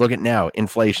 look at now,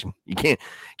 inflation. You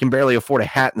can barely afford a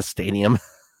hat in the stadium.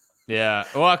 Yeah.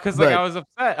 Well, because like I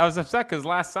was upset because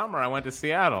last summer I went to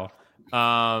Seattle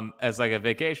as like a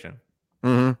vacation.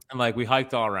 Mm-hmm. And like we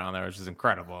hiked all around there, which is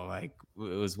incredible. Like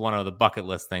it was one of the bucket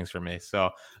list things for me.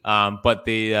 So, but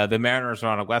the Mariners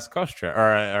are on a West Coast trip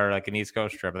or like an East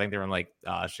Coast trip. I think they were in like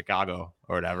Chicago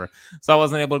or whatever. So I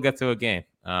wasn't able to get to a game.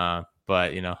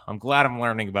 But you know, I'm glad I'm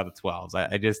learning about the 12s.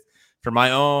 I just, for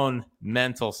my own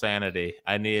mental sanity,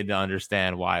 I needed to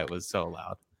understand why it was so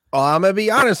loud. Well, I'm gonna be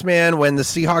honest, man. When the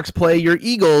Seahawks play your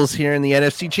Eagles here in the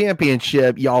NFC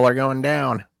Championship, y'all are going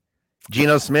down.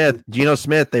 Geno Smith,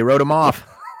 they wrote him off.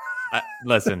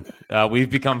 Listen, we've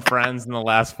become friends in the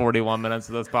last 41 minutes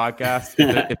of this podcast.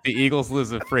 If the Eagles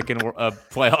lose a freaking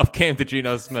playoff game to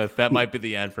Geno Smith, that might be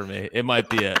the end for me. It might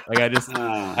be it. Like I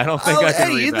don't think I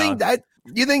can rebound.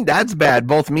 You think that's bad?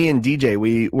 Both me and DJ,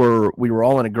 we were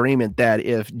all in agreement that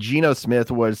if Geno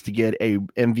Smith was to get a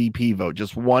MVP vote,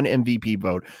 just one MVP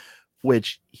vote,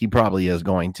 which he probably is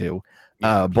going to,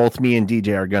 both me and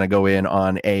DJ are going to go in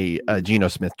on a Geno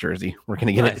Smith jersey. We're going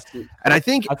to get it, and I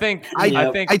think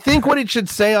what it should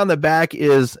say on the back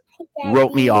is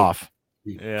 "wrote me off."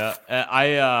 Yeah,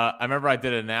 I remember I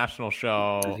did a national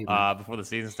show before the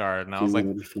season started, and I was like,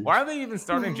 "Why are they even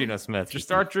starting Geno Smith? Just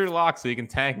start Drew Lock so you can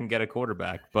tank and get a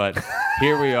quarterback." But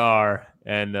here we are,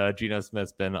 and Geno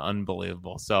Smith's been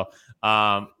unbelievable. So,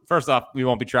 first off, we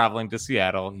won't be traveling to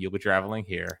Seattle. You'll be traveling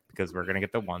here because we're going to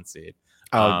get the 1 seed.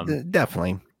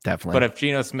 Definitely. But if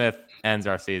Geno Smith ends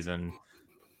our season,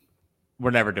 we're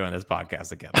never doing this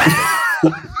podcast again.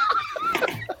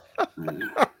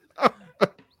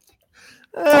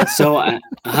 So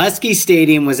Husky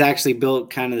Stadium was actually built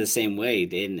kind of the same way,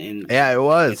 and yeah, it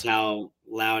was. It's how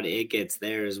loud it gets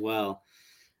there as well.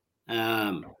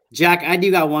 Jack, I do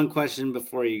got one question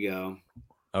before you go.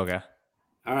 Okay.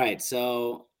 All right.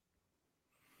 So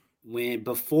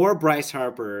before Bryce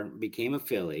Harper became a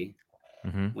Philly,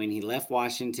 when he left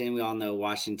Washington, we all know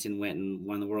Washington went and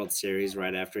won the World Series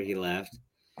right after he left.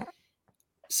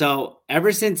 So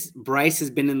ever since Bryce has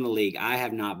been in the league, I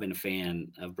have not been a fan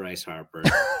of Bryce Harper.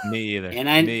 Me either. And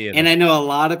I know a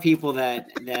lot of people that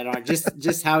are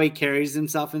just how he carries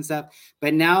himself and stuff.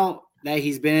 But now that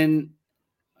he's been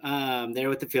there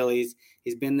with the Phillies,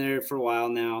 he's been there for a while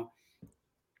now.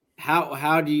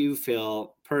 How do you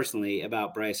feel personally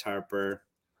about Bryce Harper?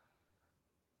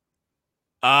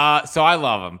 So I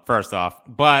love him, first off,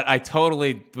 but I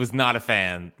totally was not a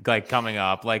fan, like coming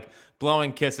up, like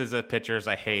blowing kisses at pitchers.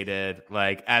 I hated,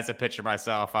 like as a pitcher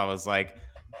myself, I was like,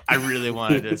 I really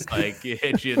wanted to just like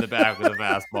hit you in the back with a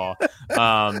fastball.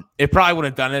 It probably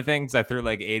wouldn't have done anything because I threw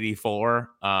like 84.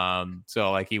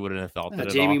 So like he wouldn't have felt it at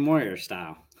Jamie all. Moyer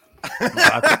style.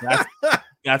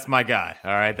 That's my guy.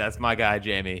 All right. That's my guy,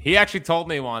 Jamie. He actually told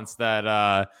me once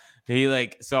that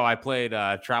so I played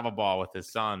travel ball with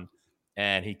his son.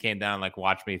 And he came down and like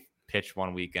watched me pitch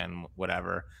one weekend,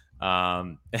 whatever.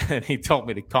 And he told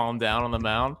me to calm down on the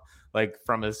mound, like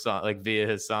from his son, like via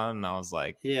his son. And I was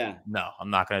like, yeah, no, I'm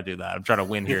not going to do that. I'm trying to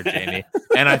win here, Jamie.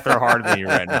 And I throw harder than you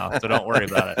right now. So don't worry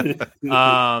about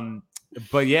it.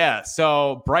 But yeah,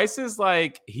 so Bryce is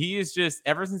like, he is just,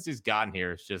 ever since he's gotten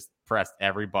here, it's just pressed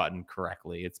every button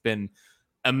correctly. It's been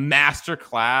a master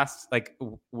class. Like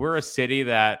we're a city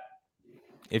that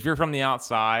if you're from the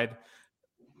outside,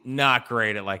 not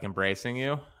great at like embracing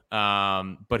you.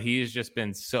 But he's just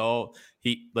been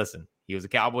he was a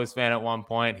Cowboys fan at one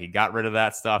point. He got rid of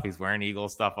that stuff. He's wearing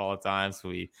Eagles stuff all the time. So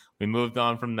we moved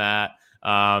on from that.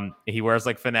 He wears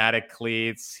like fanatic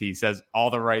cleats. He says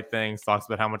all the right things, talks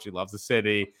about how much he loves the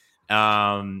city.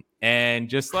 And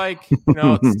just like, you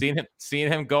know,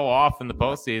 seeing him go off in the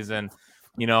postseason,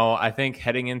 you know, I think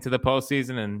heading into the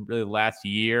postseason and really last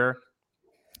year,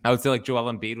 I would say like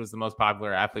Joel Embiid was the most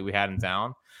popular athlete we had in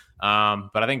town.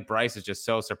 But I think Bryce has just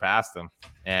so surpassed him,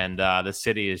 and the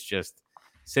city is just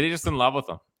in love with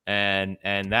him.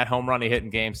 And that home run he hit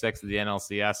in Game 6 of the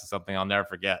NLCS is something I'll never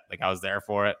forget. Like I was there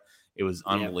for it. It was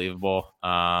unbelievable.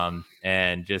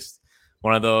 And just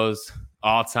one of those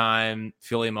all-time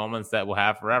Philly moments that we'll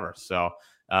have forever. So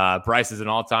Bryce is an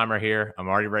all-timer here. I'm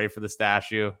already ready for the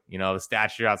statue. You know, the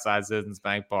statue outside Citizens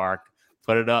Bank Park.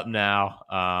 Put it up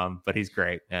now. But he's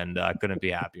great, and couldn't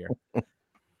be happier.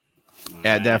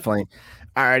 Yeah, definitely.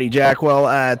 All righty, Jack.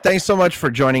 Well, thanks so much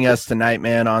for joining us tonight,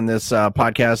 man, on this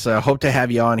podcast. Hope to have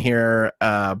you on here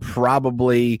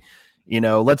probably,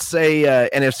 let's say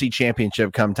NFC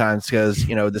Championship come times because,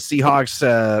 the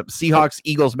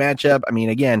Seahawks-Eagles matchup. I mean,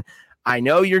 again, I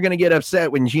know you're going to get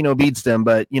upset when Geno beats them,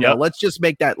 but, let's just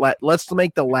make that let's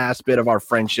make the last bit of our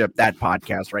friendship that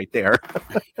podcast right there.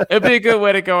 It'd be a good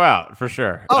way to go out for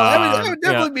sure. Oh, that would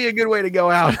definitely be a good way to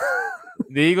go out.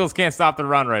 The Eagles can't stop the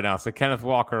run right now, so Kenneth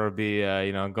Walker would be,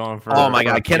 going for. Oh my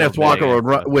God, Kenneth Walker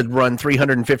would run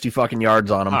 350 fucking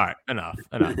yards on him. All right, enough.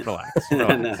 Relax.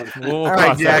 We'll All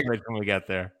right, Jack. When we get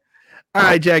there. All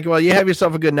right, Jack. Well, you have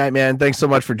yourself a good night, man. Thanks so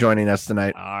much for joining us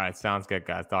tonight. All right, sounds good,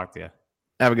 guys. Talk to you.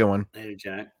 Have a good one. Later,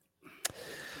 Jack.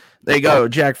 There you go,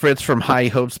 Jack Fritz from High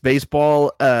Hopes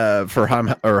Baseball for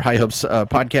High Hopes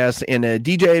podcast. And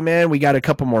DJ, man, we got a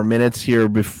couple more minutes here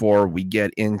before we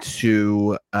get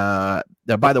into. By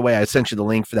the way, I sent you the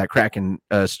link for that Kraken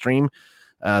stream.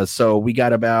 So we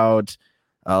got about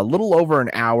a little over an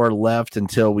hour left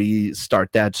until we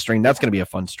start that stream. That's going to be a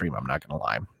fun stream. I'm not going to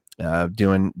lie.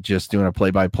 Doing a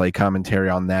play-by-play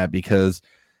commentary on that because.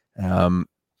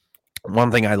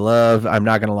 One thing I love, I'm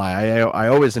not going to lie, I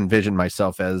always envisioned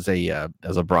myself as a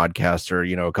broadcaster,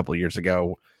 a couple of years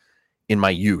ago in my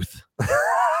youth.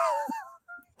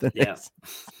 Yeah.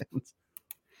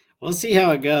 We'll see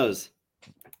how it goes.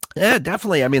 Yeah,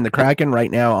 definitely. I mean, the Kraken right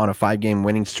now on a 5-game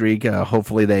winning streak.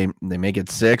 Hopefully they make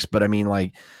it 6, but I mean,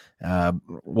 like,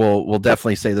 we'll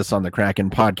definitely say this on the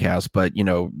Kraken podcast, but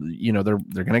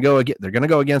they're going to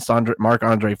go against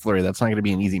Marc-Andre Fleury. That's not going to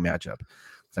be an easy matchup.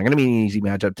 It's not going to be an easy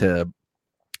matchup to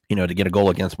get a goal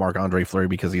against Marc-Andre Fleury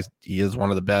because he is one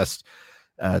of the best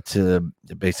to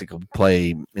basically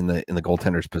play in the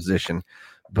goaltender's position.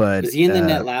 But was he in the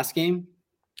net last game?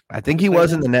 I think he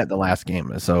was in the net the last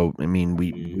game. So I mean,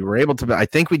 we were able to. I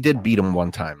think we did beat him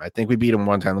one time. Let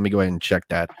me go ahead and check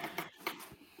that.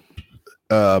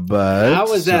 But how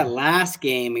was that last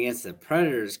game against the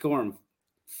Predators, scoring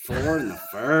 4 in the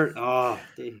first? Oh,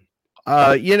 dude.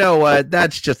 You know what?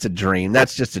 That's just a dream.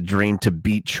 That's just a dream to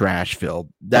beat Trashville.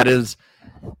 That is.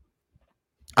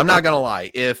 I'm not gonna lie.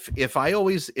 If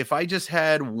I just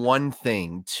had one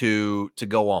thing to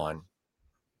go on,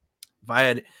 if I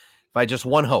had just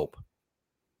one hope,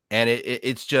 and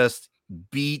it's just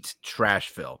beat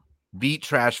Trashville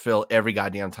every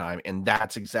goddamn time, and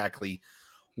that's exactly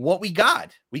what we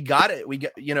got. We got it. We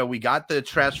got the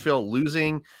Trashville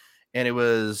losing, and it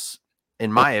was,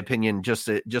 in my opinion, just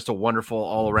a wonderful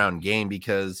all-around game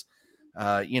because,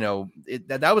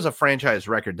 that was a franchise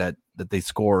record that they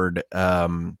scored,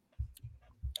 that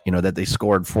they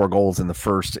scored 4 goals in the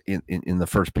first in the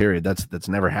first period. That's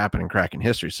never happened in Kraken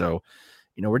history. So,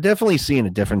 we're definitely seeing a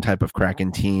different type of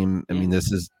Kraken team. I mean,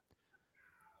 this is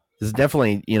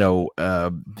definitely,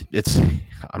 it's,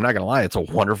 I'm not gonna lie, it's a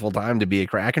wonderful time to be a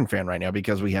Kraken fan right now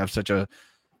because we have such a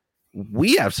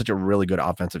really good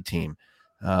offensive team.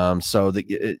 I'm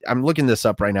looking this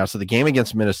up right now. So the game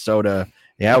against Minnesota,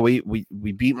 yeah, we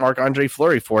beat Marc-Andre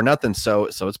Fleury 4-0. So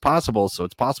it's possible. So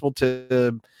it's possible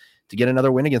to get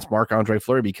another win against Marc-Andre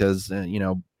Fleury because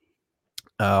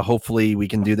hopefully we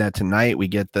can do that tonight. We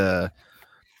get that.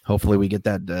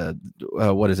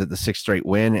 What is it? The 6th straight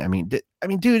win. I mean,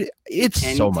 dude, it's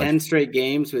 10 straight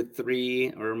games with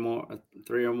 3 or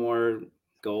more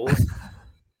goals.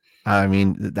 I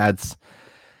mean, that's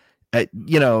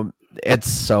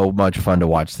it's so much fun to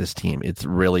watch this team. It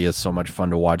really is so much fun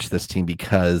to watch this team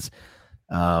because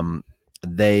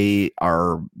they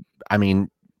are, I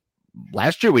mean,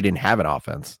 last year we didn't have an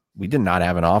offense. We did not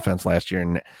have an offense last year.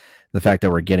 And the fact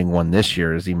that we're getting one this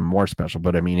year is even more special.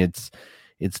 But I mean, it's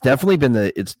definitely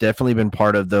been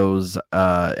part of those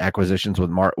acquisitions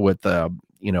with Oliver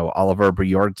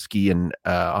Bryorski and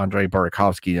Andrei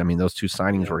Burakovsky. I mean, those 2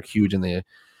 signings were huge in the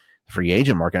free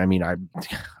agent market. I mean, I'm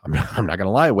not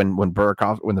gonna lie. When the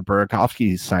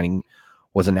Burakovsky signing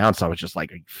was announced, I was just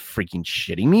like, "Are you freaking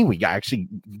shitting me? We actually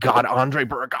got Andrei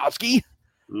Burakovsky."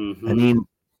 Mm-hmm. I mean,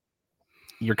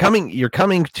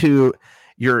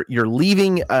 you're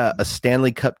leaving a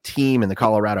Stanley Cup team in the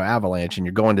Colorado Avalanche, and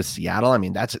you're going to Seattle. I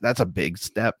mean, that's a big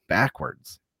step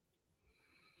backwards.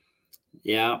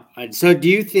 Yeah. So do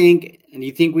you think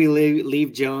we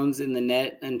leave Jones in the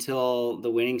net until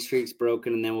the winning streak's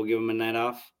broken and then we'll give him a night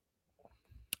off?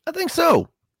 I think so.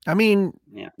 I mean,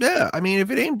 yeah. I mean,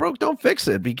 if it ain't broke, don't fix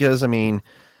it because, I mean,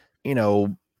 I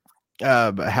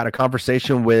had a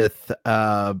conversation with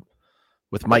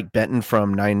Mike Benton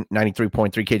from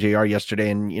 93.3 KJR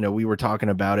yesterday. And, we were talking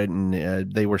about it and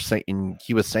he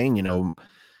was saying,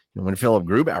 when Philip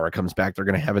Grubauer comes back, they're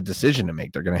going to have a decision to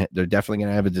make. They're definitely going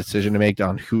to have a decision to make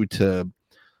on who to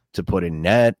put in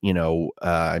net.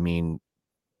 I mean,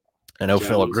 I know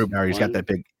Philip Grubauer, he's got that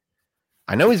big.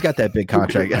 I know he's got that big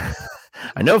contract.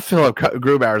 I know Philip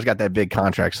Grubauer's got that big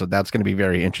contract, so that's going to be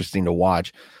very interesting to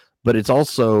watch. But it's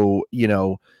also,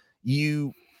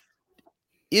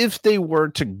 if they were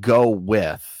to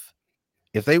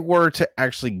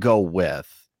actually go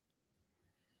with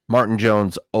Martin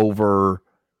Jones over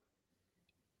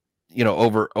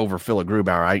Philip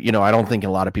Grubauer, I don't think a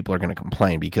lot of people are going to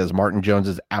complain, because Martin Jones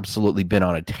has absolutely been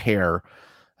on a tear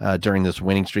during this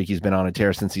winning streak. He's been on a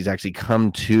tear since he's actually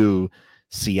come to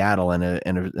Seattle and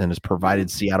has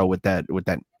provided Seattle with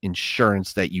that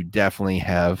insurance that you definitely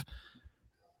have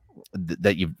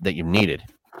that you've needed.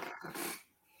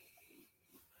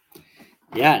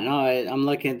 Yeah, no, I'm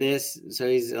looking at this. So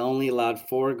he's only allowed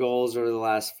 4 goals over the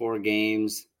last 4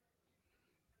 games.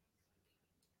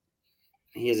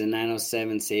 He has a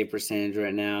 .907 save percentage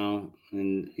right now,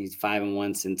 and he's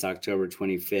 5-1 since October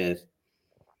 25th.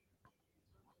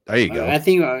 There you go. I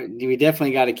think we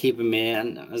definitely got to keep him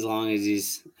in as long as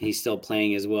he's still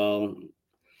playing as well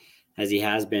as he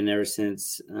has been ever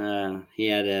since he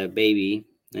had a baby,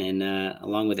 and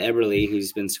along with Eberle,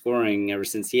 who's been scoring ever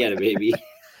since he had a baby.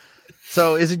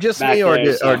 So is it just me, or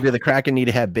do the Kraken need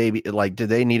to have baby? Like, do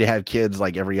they need to have kids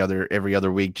like every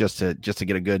other week just to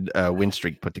get a good win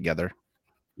streak put together?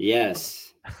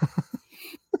 Yes.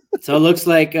 So it looks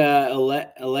like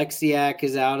Alexiak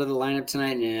is out of the lineup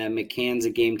tonight, and McCann's a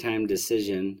game time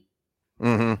decision.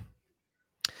 Mm-hmm.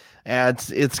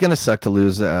 It's gonna suck to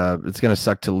lose. It's gonna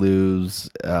suck to lose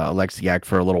Alexiak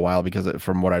for a little while, because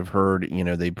from what I've heard,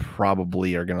 they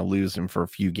probably are gonna lose him for a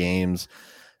few games.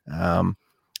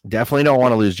 Definitely don't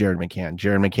want to lose Jared McCann.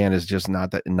 Jared McCann is just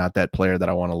not that player that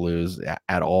I want to lose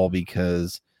at all,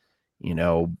 because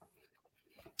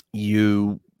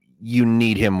you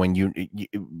need him when Jared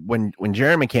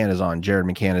McCann is on. Jared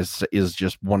McCann is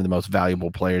just one of the most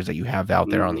valuable players that you have out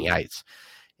there on the ice.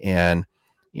 And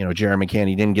Jared McCann,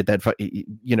 he didn't get that.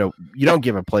 You don't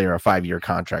give a player a 5-year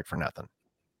contract for nothing.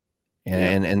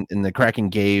 And the Kraken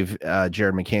gave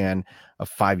Jared McCann a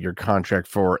 5-year contract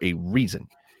for a reason.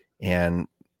 And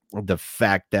the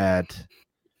fact that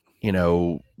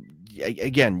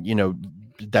again,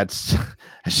 that's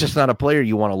just not a player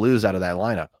you want to lose out of that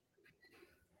lineup.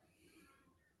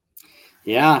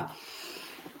 Yeah.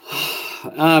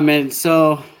 And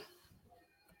so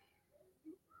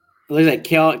it looks like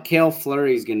Cale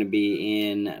Fleury is going to be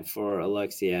in for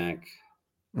Alexiak.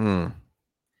 I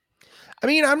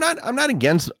mean, I'm not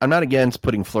against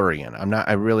putting Fleury in. I'm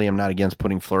not against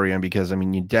putting Fleury in, because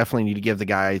you definitely need to give the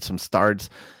guy some starts.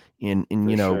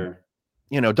 Sure.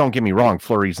 Don't get me wrong,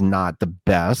 Fleury's not the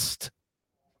best,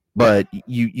 but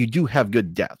you do have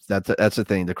good depth. That's the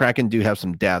thing. The Kraken do have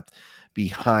some depth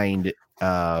behind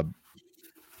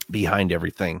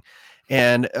everything.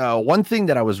 And one thing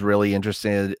that I was really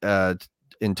interested in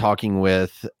talking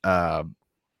with Mike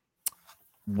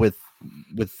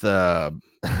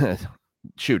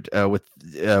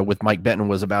Benton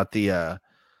was about the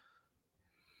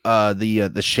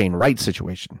Shane Wright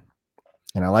situation.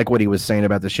 And I like what he was saying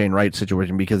about the Shane Wright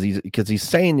situation, because he's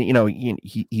saying,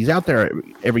 he's out there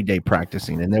every day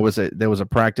practicing. And there was a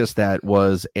practice that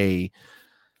was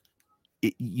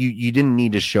you didn't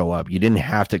need to show up. You didn't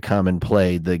have to come and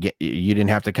play you didn't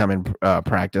have to come and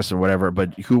practice or whatever,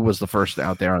 but who was the first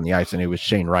out there on the ice? And it was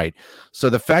Shane Wright. So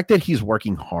the fact that he's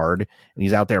working hard and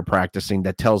he's out there practicing,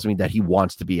 that tells me that he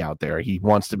wants to be out there. He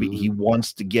wants to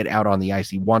get out on the ice.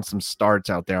 He wants some starts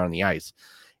out there on the ice.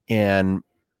 And,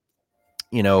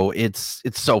 it's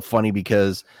so funny,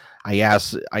 because I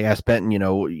asked Benton,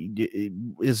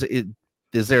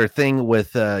 is there a thing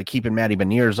with keeping Matty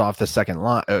Beniers off the second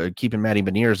line, keeping Matty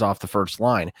Beniers off the first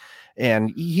line?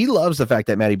 And he loves the fact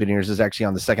that Matty Beniers is actually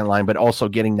on the second line, but also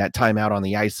getting that time out on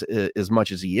the ice as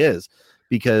much as he is,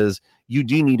 because you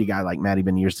do need a guy like Matty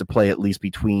Beniers to play at least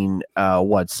between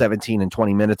 17 and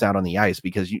 20 minutes out on the ice,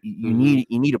 because you need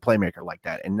a playmaker like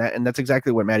that. And that's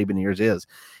exactly what Matty Beniers is.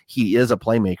 He is a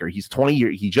playmaker. He's 20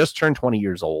 years. He just turned 20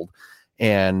 years old.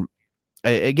 And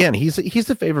again, he's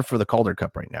the favorite for the Calder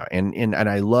Cup right now. And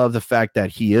I love the fact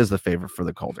that he is the favorite for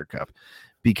the Calder Cup,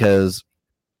 because,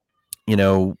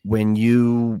 when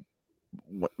you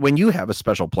have a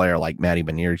special player like Matty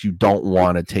Beniers, you don't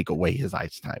want to take away his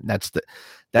ice time.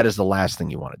 That is the last thing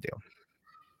you want to do.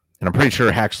 And I'm pretty sure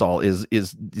Hacksaw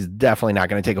is definitely not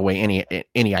going to take away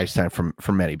any ice time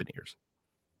from Matty Beniers.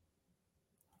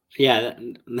 Yeah,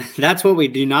 that's what we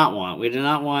do not want. We do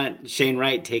not want Shane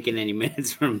Wright taking any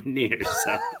minutes from Beniers.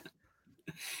 So.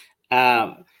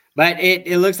 But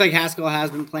it looks like Haskell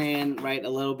has been playing a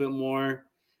little bit more.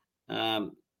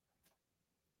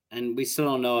 And we still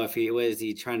don't know if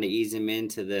he trying to ease him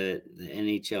into the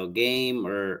NHL game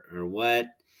or what.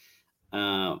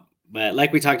 But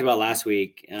like we talked about last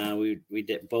week, we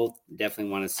both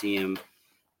definitely want to see him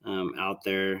out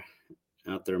there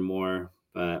more.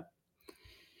 But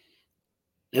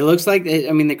it looks like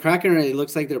the Kraken. It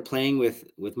looks like they're playing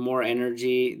with more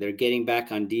energy. They're getting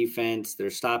back on defense. They're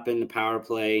stopping the power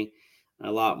play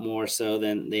a lot more so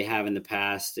than they have in the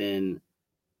past, and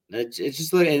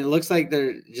it looks like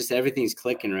they're just everything's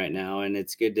clicking right now, and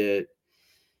it's good to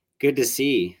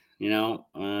see.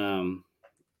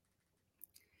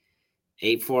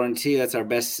 8-4-2. That's our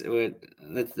best.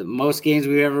 That's the most games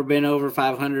we've ever been over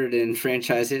 500 in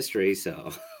franchise history.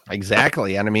 So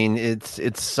exactly, and I mean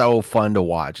it's so fun to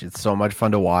watch. It's so much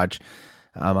fun to watch.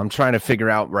 I'm trying to figure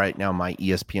out right now my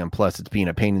ESPN Plus. It's being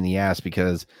a pain in the ass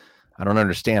because I don't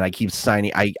understand. I keep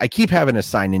having to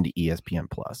sign into ESPN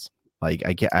Plus. Like I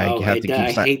hate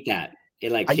that.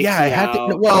 It like kicks I have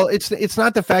to. Well, it's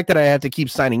not the fact that I have to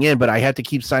keep signing in, but I have to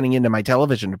keep signing into my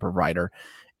television provider.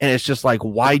 And it's just like,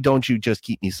 why don't you just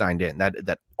keep me signed in?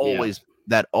 That always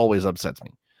upsets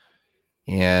me.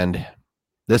 And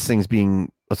this thing's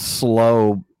being a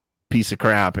slow piece of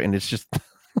crap, and it's just,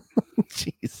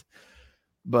 jeez.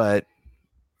 But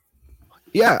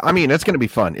yeah, I mean, it's going to be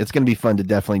fun. It's going to be fun to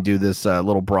definitely do this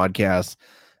little broadcast,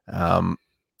 because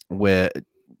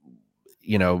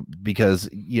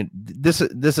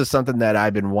this is something that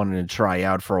I've been wanting to try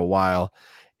out for a while,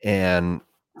 and.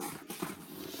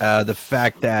 The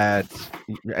fact that,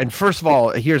 and first of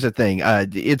all, here's the thing.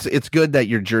 It's good that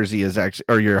your jersey is actually,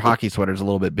 or your hockey sweater is a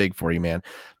little bit big for you, man.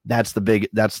 That's the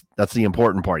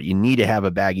important part. You need to have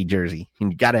a baggy jersey.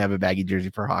 You got to have a baggy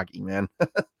jersey for hockey, man.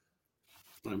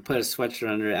 I'm put a sweatshirt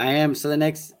under it. I am. So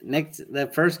the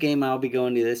first game I'll be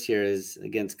going to this year is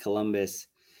against Columbus.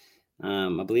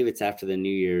 I believe it's after the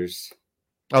New Year's.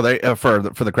 Oh, they for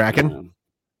the Kraken.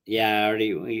 Yeah,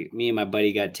 me and my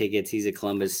buddy got tickets. He's a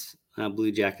Columbus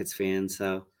Blue Jackets fan.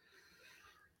 So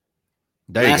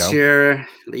last year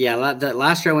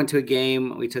I went to a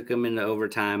game. We took them into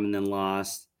overtime and then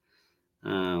lost.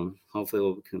 Hopefully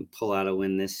we can pull out a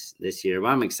win this year. But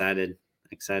I'm excited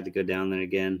to go down there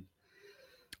again.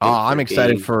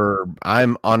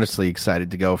 I'm honestly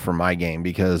excited to go for my game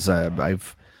because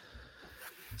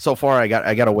so far I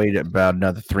got to wait about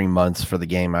another 3 months for the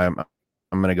game. I'm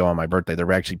going to go on my birthday.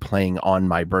 They're actually playing on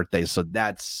my birthday. So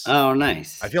that's, oh,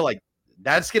 nice. I feel like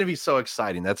that's going to be so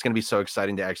exciting. That's going to be so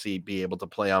exciting to actually be able to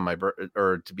play on my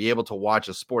or to be able to watch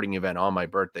a sporting event on my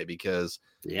birthday, because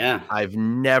I've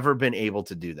never been able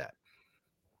to do that.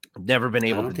 Never been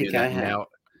able to do that now.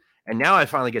 And now I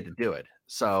finally get to do it.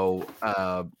 So,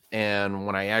 and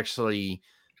when I actually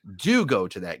do go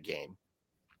to that game,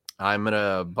 I'm going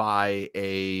to buy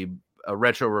a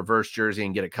retro reverse jersey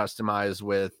and get it customized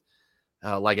with,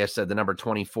 like I said, the number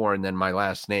 24 and then my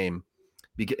last name.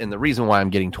 And the reason why I'm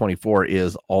getting 24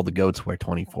 is all the goats wear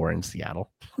 24 in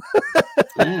Seattle.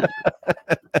 Yeah.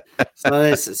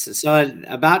 So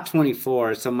about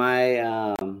 24. So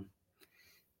my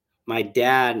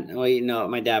dad,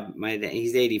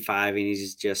 he's 85 and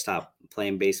he's just stopped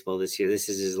playing baseball this year. This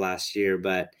is his last year,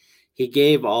 but he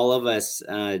gave all of us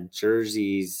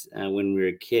jerseys when we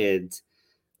were kids.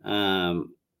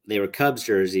 They were Cubs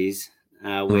jerseys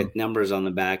with numbers on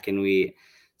the back, and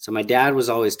so my dad was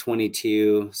always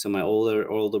 22. So my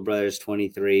older brother's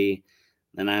 23,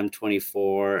 then I'm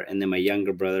 24, and then my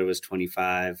younger brother was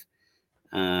 25.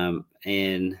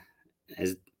 And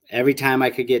as every time I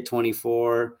could get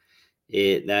 24,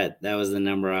 that was the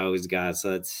number I always got.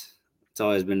 So it's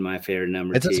always been my favorite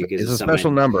number. It's a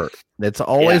special number. It's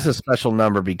always a special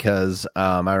number because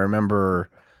I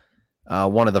remember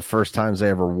one of the first times I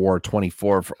ever wore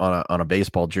 24 on a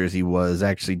baseball jersey was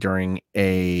actually during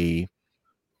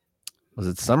was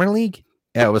it Summer League?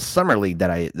 Yeah, it was Summer League that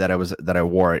I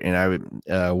wore it, and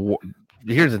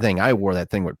here's the thing: I wore that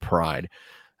thing with pride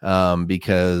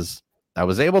because I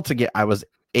was able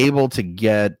to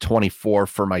get 24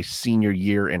 for my senior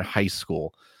year in high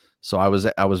school, so I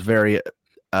was very,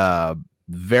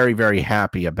 very, very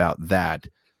happy about that,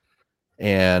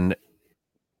 and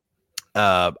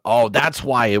that's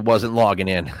why it wasn't logging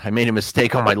in. I made a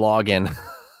mistake on my login,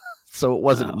 so it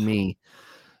wasn't me.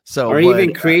 So,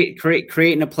 even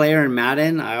creating a player in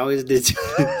Madden. I always did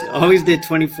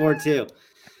 24 too.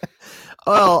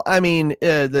 Well, I mean,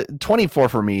 the 24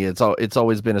 for me, it's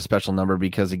always been a special number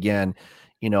because, again,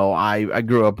 I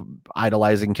grew up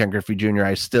idolizing Ken Griffey Jr.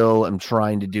 I still am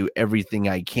trying to do everything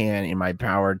I can in my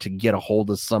power to get a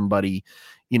hold of somebody,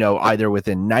 either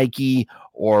within Nike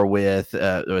or with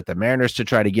the Mariners to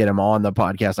try to get him on the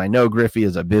podcast. I know Griffey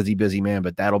is a busy man,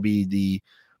 but that'll be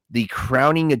the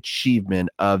crowning achievement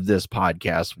of this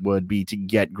podcast would be to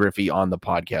get Griffey on the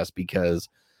podcast because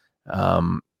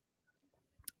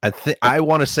I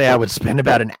want to say I would spend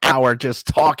about an hour just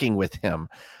talking with him.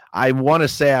 I want to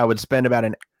say I would spend about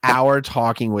an hour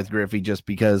talking with Griffey just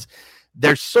because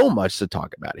there's so much to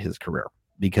talk about his career,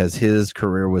 because his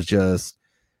career was just,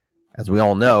 as we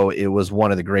all know, it was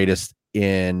one of the greatest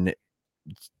in,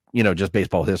 just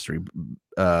baseball history,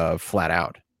 flat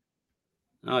out.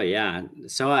 Oh yeah.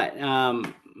 So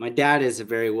my dad is a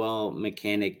very well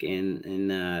mechanic in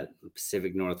the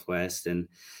Pacific Northwest, and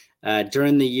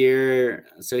during the year,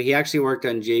 so he actually worked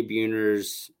on Jay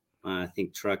Buhner's, I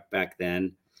think, truck back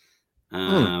then.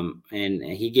 And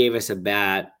he gave us a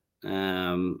bat.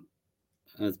 It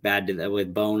was bad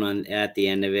with bone on at the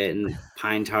end of it and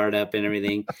pine tarred up and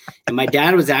everything. And my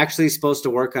dad was actually supposed to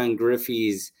work on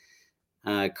Griffey's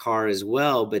car as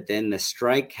well, but then the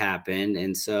strike happened,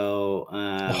 and so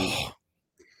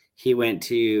he went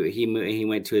to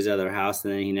his other house,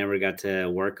 and then he never got to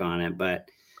work on it. But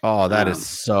that is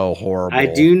so horrible. I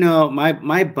do know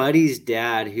my buddy's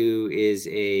dad, who is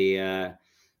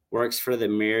works for the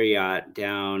Marriott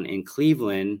down in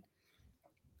Cleveland,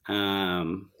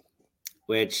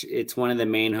 which it's one of the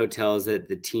main hotels that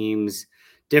the teams,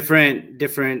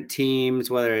 different teams,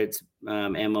 whether it's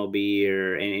MLB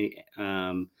or any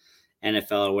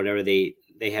NFL or whatever, they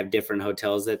have different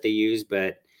hotels that they use.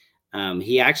 But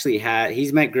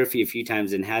he's met Griffey a few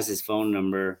times and has his phone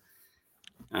number.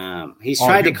 He's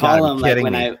tried to call him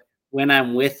like when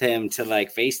I'm with him to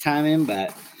like FaceTime him,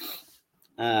 but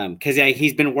because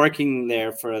he's been working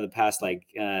there for the past like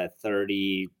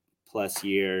 30 plus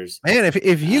years. Man,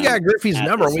 if you got Griffey's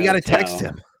number, we got to text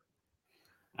him.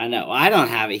 I know. I don't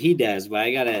have it. He does, but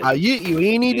I gotta.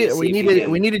 We need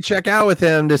to check out with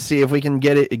him to see if we can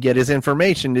get his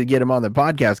information to get him on the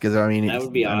podcast. Because that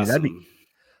would be awesome.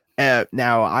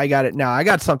 Now I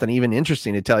got something even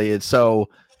interesting to tell you. So,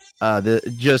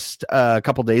 just a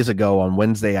couple days ago on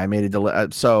Wednesday, I made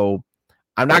so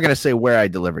I'm not going to say where I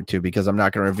delivered to because I'm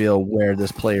not going to reveal where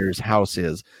this player's house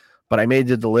is. But I made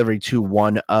the delivery to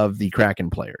one of the Kraken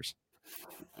players.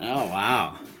 Oh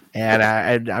wow. And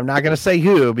I'm not going to say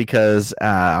who because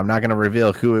I'm not going to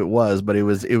reveal who it was, but it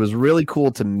was really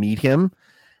cool to meet him.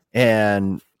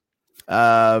 And,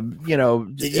 you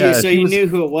knew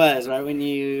who it was, right? When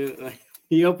you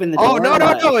opened the door? Oh,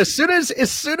 no. As soon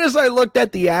as I looked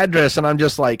at the address and I'm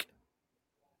just like,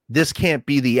 this can't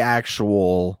be the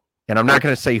actual, and I'm not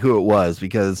going to say who it was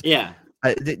because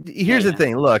here's the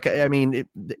thing. Look, I mean,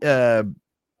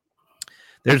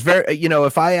 there's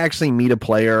if I actually meet a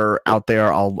player out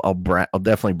there, I'll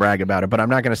definitely brag about it, but I'm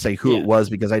not going to say who it was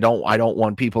because I don't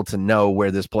want people to know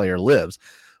where this player lives.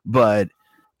 But,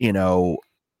 I'm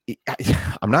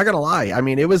not going to lie. I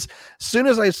mean, it was as soon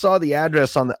as I saw the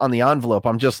address on the envelope,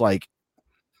 I'm just like,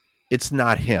 it's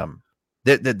not him.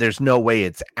 There's no way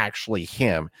it's actually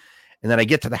him. And then I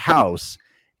get to the house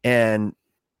and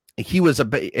he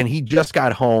just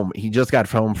got home. He just got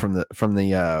home from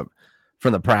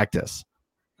the practice.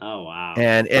 Oh, wow.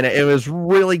 And it was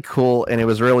really cool. And it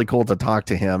was really cool to talk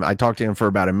to him. I talked to him for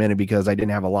about a minute because I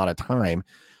didn't have a lot of time,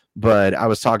 but I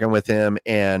was talking with him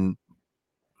and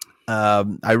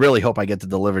I really hope I get to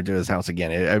deliver to his house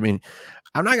again. I mean,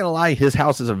 I'm not going to lie. His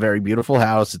house is a very beautiful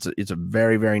house. It's a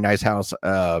very, very nice house.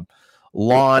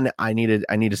 Lawn. I need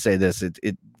to say this.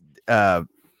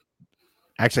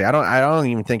 Actually, I don't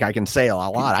even think I can say a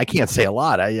lot. I can't say a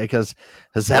lot because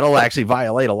that'll actually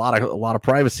violate a lot of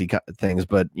privacy things.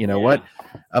 But you know what?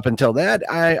 Up until that,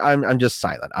 I'm just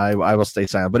silent. I will stay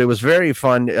silent. But it was very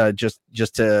fun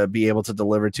just to be able to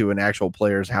deliver to an actual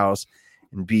player's house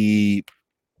and be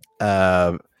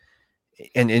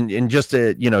and just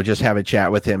to just have a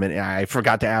chat with him. And I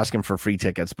forgot to ask him for free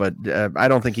tickets, but I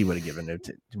don't think he would have given it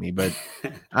to me. But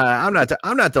I'm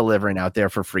not delivering out there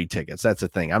for free tickets. That's the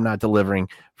thing. I'm not delivering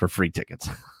for free tickets.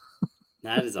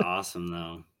 That is awesome,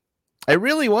 though. It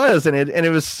really was, and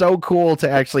it was so cool to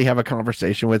actually have a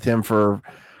conversation with him for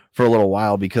a little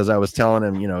while because I was telling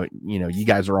him, you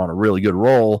guys are on a really good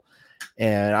roll,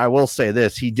 and I will say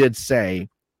this: he did say,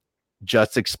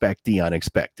 "Just expect the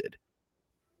unexpected."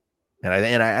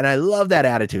 And I love that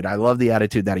attitude. I love the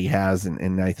attitude that he has,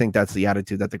 and I think that's the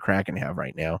attitude that the Kraken have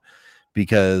right now,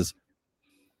 because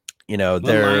what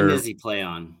line does he play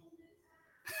on?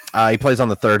 He plays on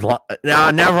the third line.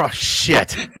 No, never.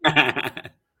 Shit.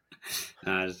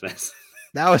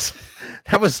 That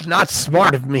was not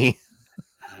smart of me.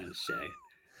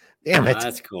 Damn it.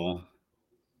 That's cool.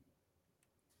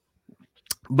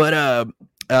 But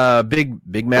big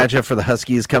matchup for the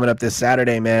Huskies coming up this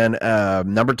Saturday, man.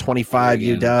 Number 25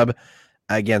 UW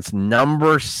against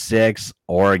number 6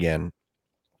 Oregon,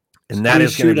 and that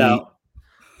is going to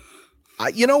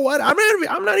be. You know what? I'm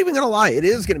not even going to lie. It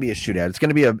is going to be a shootout. It's going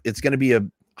to be a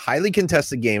highly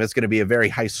contested game. It's going to be a very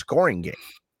high scoring game.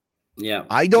 Yeah,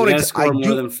 I don't score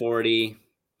more than 40.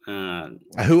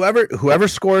 Whoever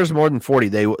scores more than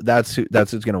 40, that's who's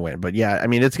going to win. But yeah, I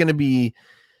mean, it is going to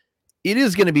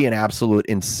be an absolute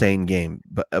insane game.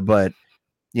 But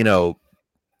you know,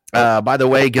 by the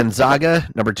way,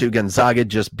 number 2 Gonzaga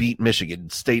just beat Michigan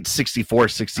State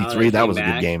 64-63. That was a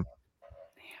good game.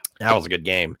 That was a good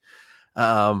game.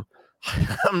 I'm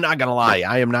not gonna lie.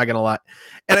 I am not gonna lie.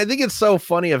 And I think it's so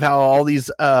funny of how all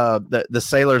these the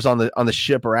sailors on the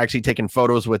ship are actually taking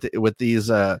photos with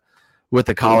these with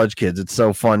the college kids. It's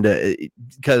so fun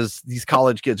because these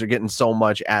college kids are getting so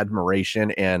much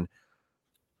admiration. And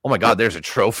oh my God, there's a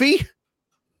trophy.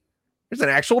 There's an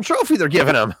actual trophy they're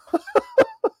giving them.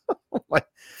 But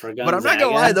I'm not gonna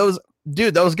lie, those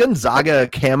Gonzaga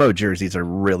camo jerseys are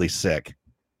really sick.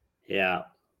 Yeah.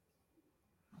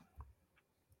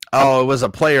 Oh, it was a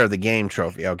player of the game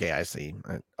trophy. Okay, I see.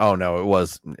 Oh no, it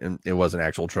was an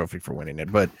actual trophy for winning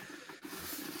it. But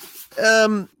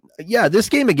yeah, this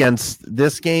game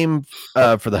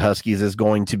for the Huskies is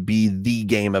going to be the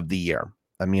game of the year.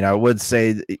 I mean, I would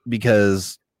say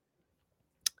because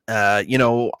you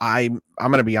know, I'm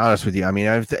going to be honest with you. I mean,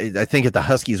 I think if the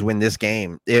Huskies win this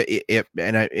game,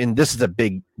 and this is a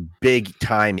big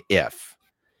time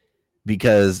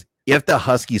because if the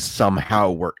Huskies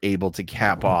somehow were able to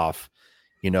cap off,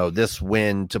 you know, this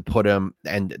win to put them,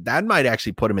 and that might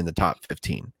actually put them in the top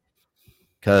 15,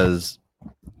 because,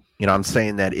 you know, I'm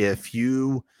saying that if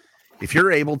you're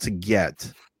able to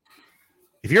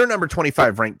if you're a number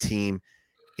 25 ranked team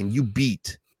and you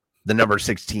beat the number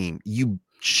 6 team, you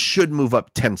should move up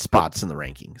 10 spots in the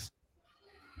rankings.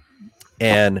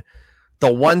 And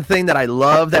the one thing that I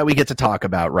love that we get to talk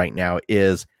about right now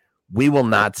is we will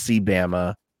not see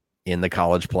Bama in the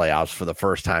college playoffs for the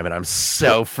first time. And I'm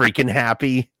so freaking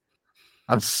happy.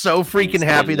 I'm so freaking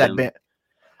happy that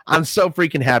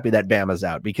Bama's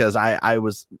out, because I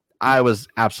was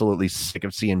absolutely sick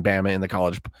of seeing Bama in the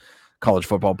college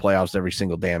football playoffs every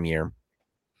single damn year.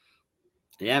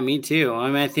 Yeah, me too. I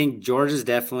mean, I think Georgia's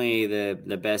definitely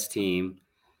the best team.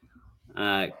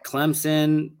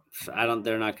 Clemson,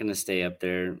 they're not going to stay up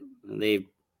there.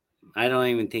 I don't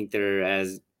even think they're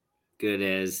as good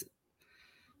as,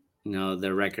 you know,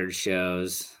 the record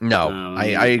shows. No,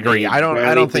 I agree. I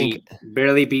don't think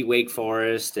barely beat Wake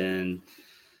Forest, and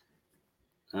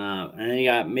then you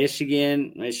got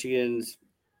Michigan. Michigan's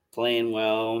playing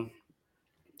well.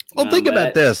 Well, think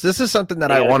about this. This is something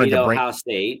that I wanted to bring. Ohio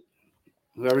State.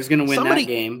 Whoever's going to win that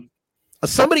game.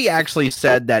 Somebody actually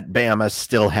said that Bama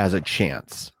still has a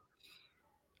chance.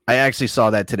 I actually saw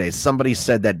that today. Somebody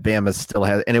said that Bama still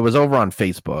has, and it was over on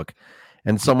Facebook.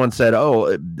 And someone said,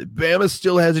 "Oh, Bama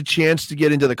still has a chance to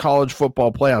get into the college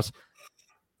football playoffs."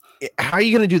 How are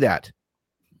you going to do that?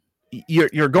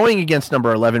 You're going against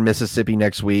number 11 Mississippi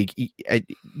next week.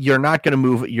 You're not going to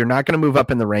move. You're not going to move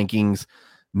up in the rankings,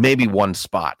 maybe one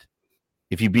spot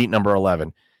if you beat number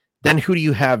 11. Then who do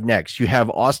you have next? You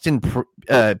have Austin,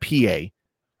 PA.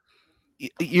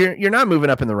 You're not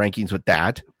moving up in the rankings with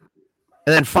that.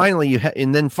 And then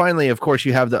finally, of course,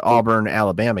 you have the Auburn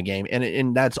Alabama game,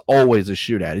 and that's always a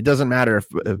shootout. It doesn't matter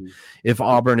if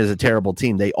Auburn is a terrible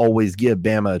team; they always give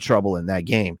Bama trouble in that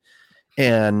game.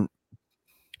 And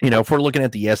you know, if we're looking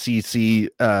at the SEC,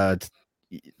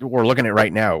 we're looking at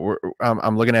right now.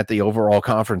 I'm looking at the overall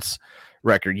conference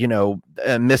record. You know,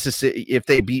 Mississippi. If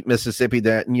they beat Mississippi,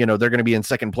 that, you know, they're going to be in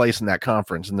second place in that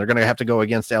conference, and they're going to have to go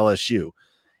against LSU.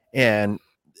 And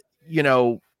you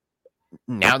know,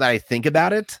 now that I think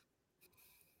about it,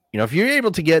 you know, if you're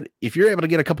able to get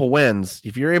a couple wins,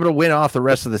 if you're able to win off the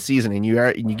rest of the season, and you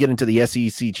get into the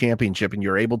SEC championship, and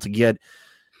you're able to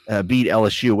beat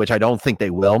LSU, which I don't think they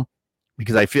will,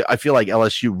 because I feel like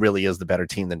LSU really is the better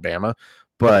team than Bama.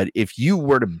 But if you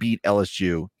were to beat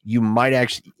LSU, you might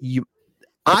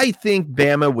I think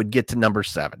Bama would get to number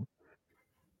 7.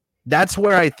 That's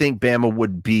where I think Bama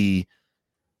would be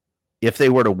if they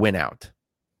were to win out.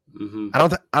 Mm-hmm.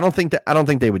 I don't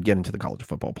think they would get into the college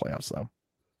football playoffs, though.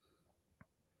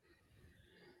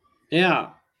 Yeah.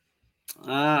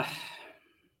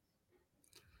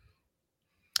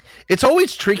 It's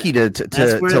always tricky to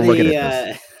look at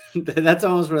it. That's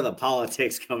almost where the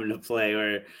politics come into play,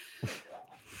 where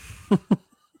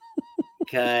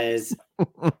because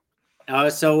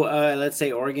let's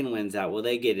say Oregon wins out, will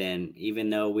they get in? Even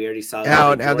though we already saw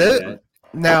that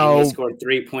they scored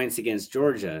 3 points against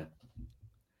Georgia.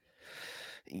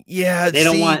 Yeah, they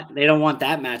don't want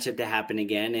that matchup to happen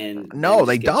again, and no,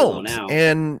 they don't.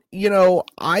 And you know,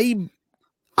 I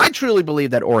truly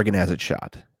believe that Oregon has a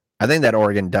shot. I think that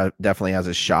Oregon definitely has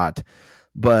a shot,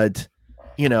 but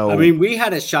you know, I mean, we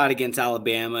had a shot against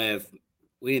Alabama if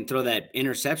we didn't throw that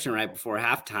interception right before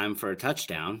halftime for a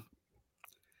touchdown.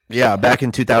 Yeah, back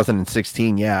in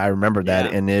 2016. Yeah, I remember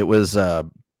that, and it was that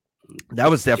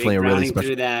was definitely a really special.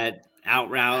 Through that out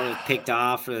route, picked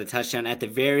off for the touchdown at the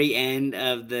very end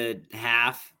of the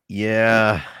half.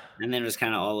 Yeah, and then it was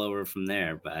kind of all over from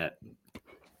there. But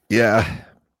yeah,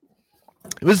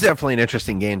 it was definitely an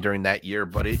interesting game during that year.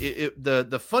 But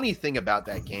the funny thing about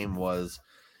that game was,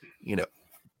 you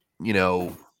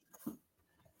know,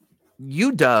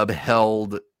 UW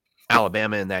held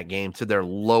Alabama in that game to their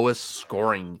lowest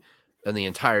scoring in the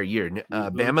entire year.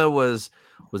 Bama was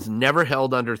never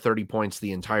held under 30 points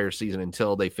the entire season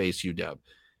until they faced UW,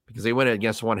 because they went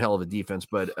against one hell of a defense.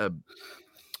 But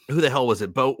who the hell was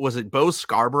it? Was it Bo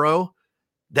Scarborough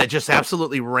that just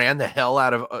absolutely ran the hell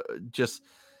out of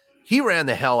he ran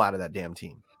the hell out of that damn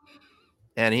team,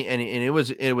 and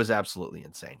it was absolutely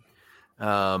insane.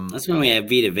 That's when we had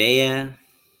Vita Vea.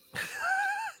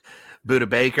 Buda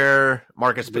Baker,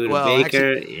 Marcus Baker,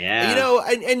 actually, yeah. You know,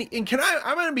 and can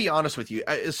I'm going to be honest with you.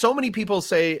 So many people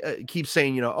keep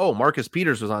saying, you know, oh, Marcus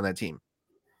Peters was on that team.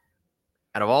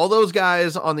 Out of all those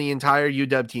guys on the entire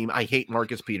UW team, I hate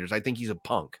Marcus Peters. I think he's a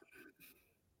punk.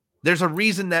 There's a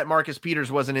reason that Marcus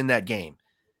Peters wasn't in that game,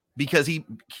 because he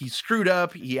screwed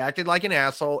up. He acted like an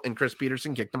asshole, and Chris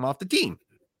Peterson kicked him off the team.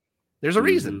 There's a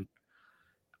reason.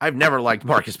 I've never liked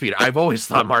Marcus Peters. I've always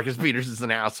thought Marcus Peters is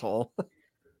an asshole.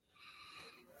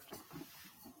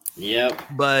 Yep.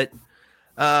 But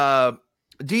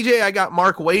DJ, I got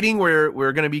Mark waiting. We're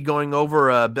going to be going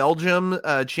over Belgium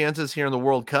chances here in the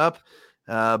World Cup.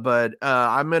 But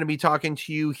I'm going to be talking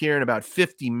to you here in about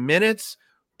 50 minutes.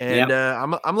 And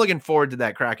I'm looking forward to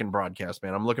that Kraken broadcast,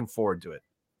 man. I'm looking forward to it.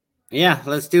 Yeah,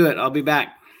 let's do it. I'll be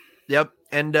back. Yep.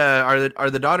 And are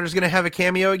the daughters going to have a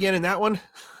cameo again in that one?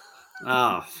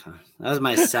 Oh, that was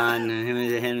my son. him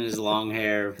and his long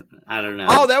hair. I don't know.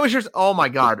 Oh, that was yours. Oh my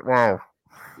God. Wow.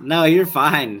 No, you're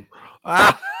fine.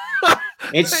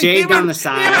 It's shaved on the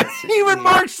sides. Even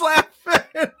Mark's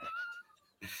laughing.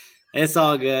 It's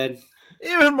all good.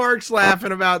 Even Mark's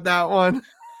laughing about that one.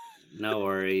 No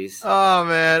worries. Oh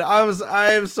man,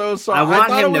 I am so sorry. I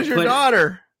thought it was your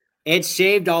daughter. It's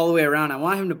shaved all the way around. I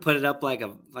want him to put it up like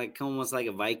almost like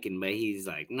a Viking, but he's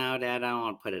like, "No, Dad, I don't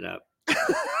want to put it up."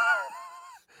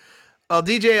 Well,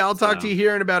 DJ, I'll talk to you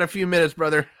here in about a few minutes,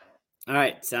 brother. All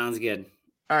right, sounds good.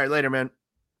 All right, later, man.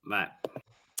 Bye.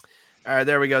 All right,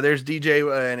 there we go. There's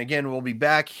DJ, and again, we'll be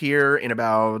back here in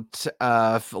about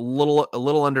a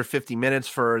little under 50 minutes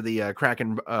for the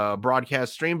Kraken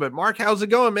broadcast stream. But Mark, how's it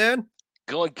going, man?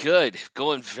 Going good.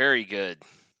 Going very good.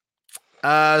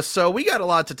 So we got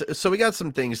we got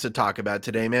some things to talk about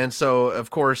today, man. So of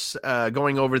course,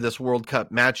 going over this World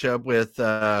Cup matchup with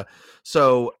the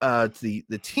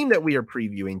team that we are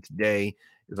previewing today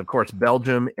is, of course,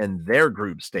 Belgium and their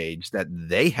group stage that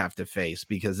they have to face,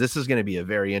 because this is going to be a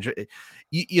very interesting.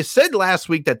 You said last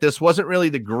week that this wasn't really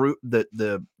the group,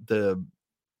 the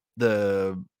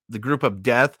group of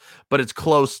death, but it's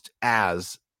close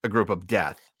as a group of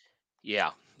death.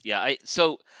 Yeah.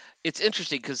 So it's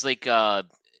interesting because, like,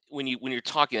 when you're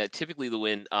talking, typically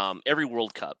every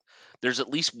World Cup, there's at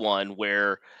least one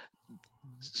where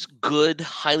good,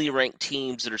 highly ranked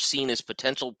teams that are seen as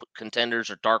potential contenders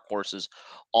or dark horses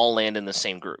all land in the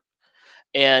same group.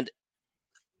 And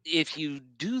if you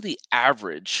do the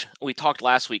average, we talked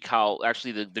last week how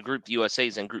actually the group USA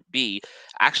is in Group B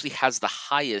actually has the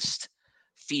highest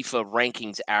FIFA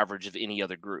rankings average of any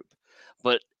other group.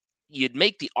 But you'd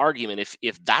make the argument,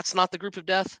 if that's not the group of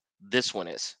death, this one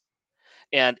is.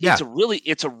 And it's a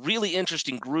really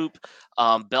interesting group.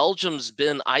 Belgium's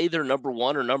been either number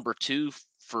one or number two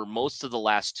for most of the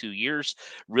last 2 years,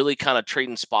 really kind of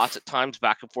trading spots at times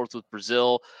back and forth with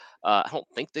Brazil. I don't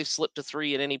think they've slipped to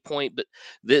 3 at any point, but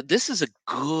this is a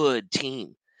good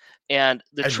team. And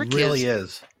the trick really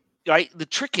is right. The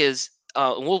trick is,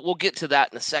 and we'll get to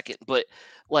that in a second, but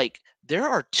like there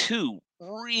are 2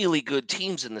 really good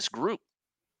teams in this group,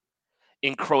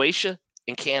 in Croatia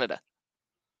and Canada.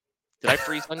 Did I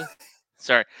freeze on you?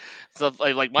 Sorry. So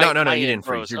like my no, you didn't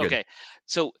freeze. You're okay. Good.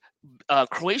 So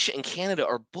Croatia and Canada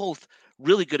are both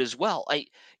really good as well.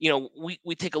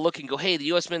 We take a look and go, hey, the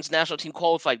U.S. men's national team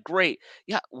qualified. Great.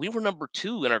 Yeah, we were number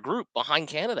 2 in our group behind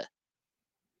Canada.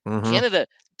 Mm-hmm. Canada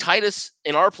tied us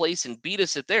in our place and beat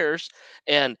us at theirs,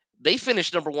 and they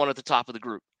finished number 1 at the top of the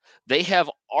group. They have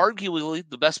arguably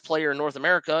the best player in North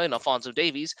America in Alphonso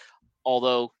Davies,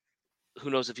 although who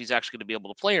knows if he's actually going to be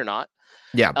able to play or not.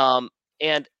 Yeah.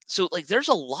 And so like there's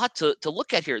a lot to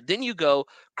look at here. Then you go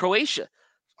Croatia.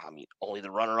 I mean, only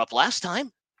the runner-up last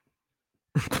time.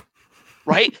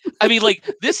 right? I mean, like,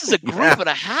 this is a group Yeah. and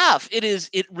a half.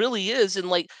 It really is. And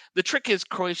like the trick is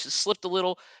Croatia slipped a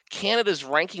little. Canada's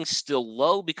rankings still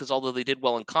low because although they did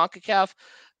well in CONCACAF,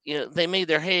 they made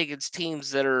their hay against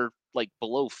teams that are like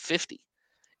below 50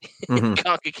 in Mhm.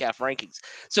 CONCACAF rankings.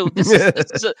 So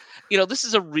this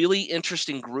is a really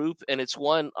interesting group, and it's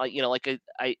one like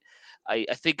I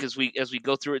think as we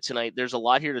go through it tonight, there's a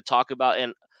lot here to talk about.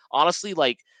 And honestly,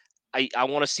 like I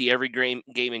want to see every game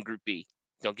in Group B.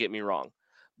 Don't get me wrong.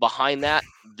 Behind that,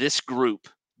 this group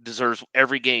deserves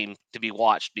every game to be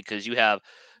watched because you have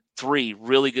three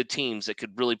really good teams that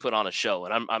could really put on a show,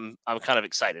 and I'm kind of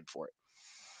excited for it.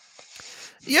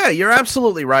 Yeah, you're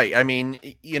absolutely right. I mean,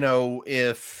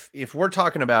 if we're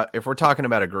talking about a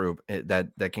group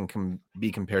that can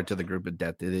be compared to the group of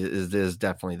death, it is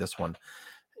definitely this one.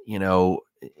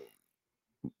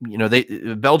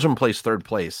 Belgium placed third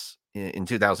place in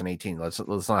 2018.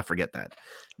 Let's not forget that.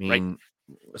 I mean,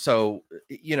 so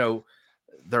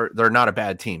they're not a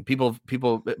bad team. People,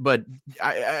 but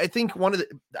I think one of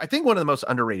the most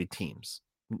underrated teams.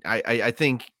 I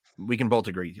think we can both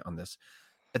agree on this.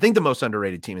 I think the most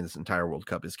underrated team in this entire World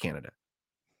Cup is Canada.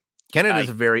 Canada is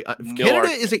a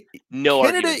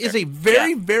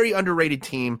very very underrated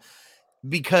team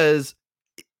because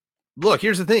look,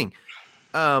 here's the thing.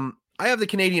 I have the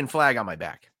Canadian flag on my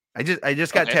back. I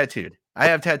just got tattooed. I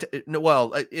have tattoo. No,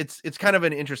 well, it's kind of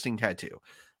an interesting tattoo.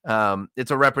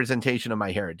 It's a representation of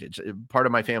my heritage. Part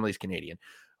of my family's Canadian,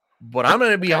 but I'm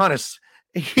going to be honest.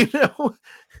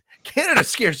 Canada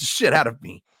scares the shit out of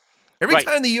me. Every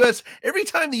time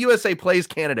the USA plays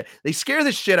Canada, they scare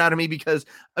the shit out of me because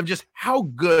of just how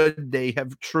good they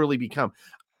have truly become.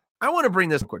 I want to bring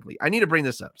this quickly. I need to bring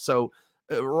this up. So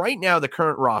right now, the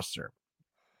current roster.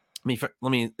 Let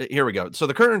me. Here we go. So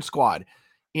the current squad.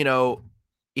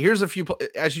 Here's a few.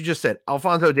 As you just said,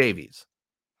 Alphonso Davies.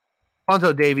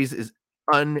 Alphonso Davies is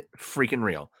unfreaking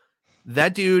real.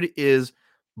 That dude is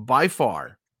by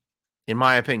far, in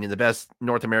my opinion, the best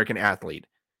North American athlete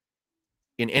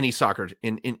in any soccer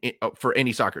for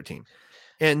any soccer team.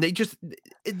 And they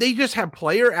just have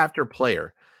player after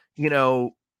player.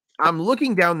 I'm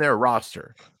looking down their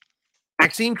roster.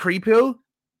 Maxime Crepeau,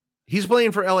 he's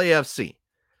playing for LAFC.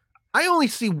 I only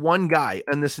see one guy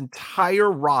on this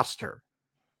entire roster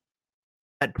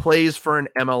that plays for an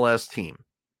MLS team.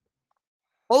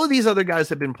 All of these other guys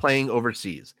have been playing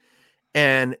overseas.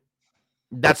 And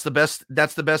that's the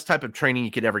best type of training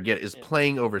you could ever get is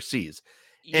playing overseas.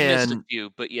 You missed a few,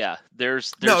 but yeah,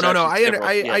 there's no.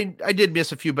 I did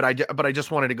miss a few, but I just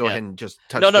wanted to go ahead and just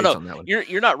touch base on that one.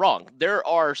 You're not wrong. There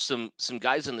are some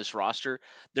guys in this roster.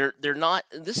 They're not.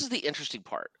 This is the interesting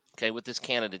part. Okay, with this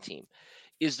Canada team,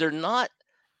 is they're not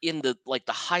in the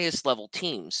highest level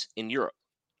teams in Europe,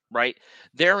 right?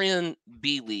 They're in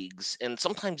B leagues and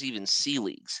sometimes even C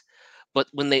leagues, but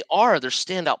when they're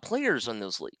standout players in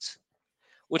those leagues,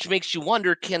 which makes you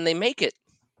wonder, can they make it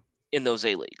in those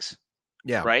A leagues?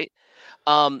 Yeah. Right.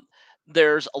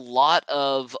 There's a lot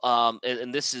of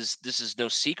and this is no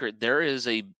secret. There's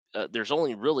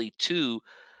only really two.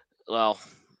 Well,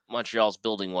 Montreal's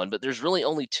building one, but there's really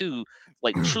only two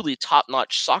truly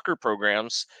top-notch soccer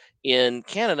programs in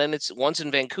Canada, and one's in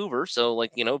Vancouver, so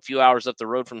a few hours up the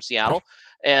road from Seattle,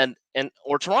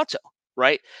 or Toronto,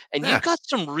 right? And you've got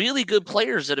some really good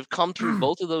players that have come through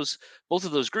both of those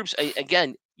groups.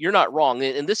 Again, you're not wrong,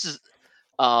 and this is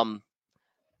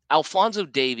Alphonso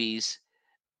Davies,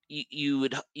 he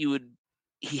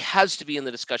has to be in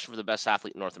the discussion for the best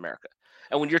athlete in North America.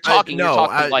 And when you're talking, you're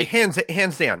talking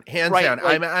hands down.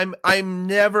 I'm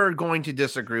never going to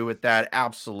disagree with that.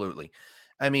 Absolutely.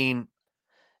 I mean,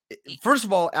 first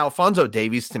of all, Alphonso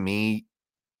Davies to me,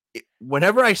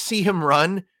 whenever I see him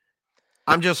run,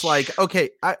 I'm just like,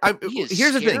 okay.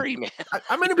 Here's the thing.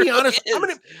 I'm going to be honest.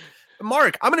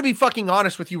 Mark, I'm going to be fucking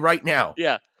honest with you right now.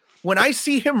 Yeah. When I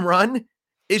see him run,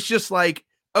 it's just like,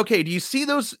 okay, do you see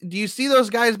those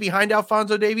guys behind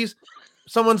Alphonso Davies?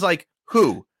 Someone's like,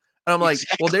 who? And I'm like,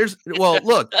 look, there's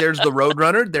the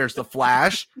Roadrunner, there's the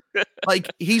Flash.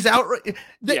 He's out.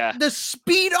 The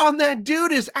speed on that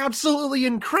dude is absolutely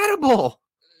incredible.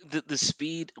 The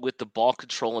speed with the ball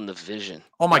control and the vision.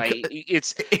 Oh my God.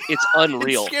 It's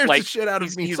unreal. It scares the shit out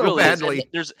of me so really badly.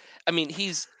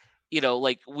 He's,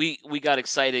 we got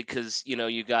excited because,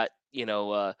 you got,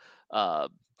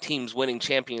 teams winning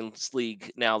Champions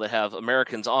League now that have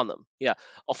Americans on them. Yeah.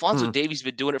 Alphonso Davies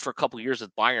been doing it for a couple of years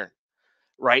with Bayern.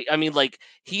 Right. I mean,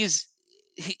 he's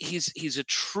a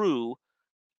true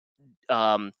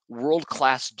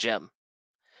world-class gem.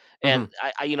 And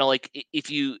if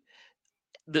you,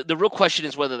 the real question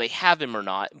is whether they have him or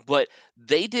not, but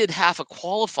they did half a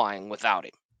qualifying without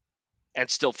him and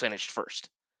still finished first.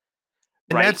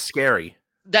 And right? that's scary.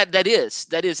 That is,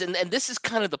 and this is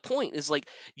kind of the point. Is like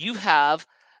you have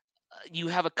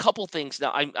a couple things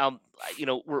now.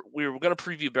 We're going to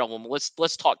preview Belgium.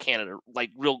 Let's talk Canada like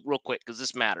real quick because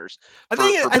this matters. I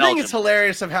think it's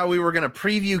hilarious of how we were going to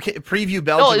preview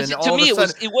Belgium. No, to me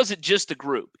it wasn't just a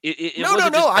group.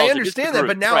 No. I understand that,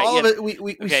 but now all of it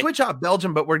we switch off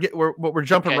Belgium, but we're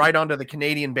jumping right onto the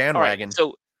Canadian bandwagon.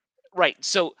 So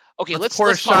okay, let's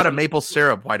pour a shot of maple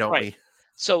syrup. Why don't we?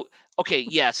 So okay,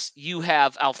 yes, you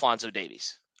have Alphonso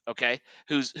Davies. Okay,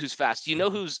 who's fast? You know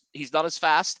he's not as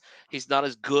fast. He's not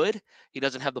as good. He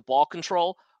doesn't have the ball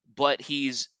control, but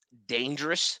he's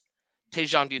dangerous.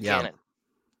 Tejan Buchanan. Yeah.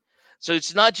 So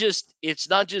it's not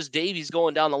just Davies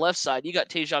going down the left side. You got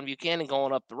Tejan Buchanan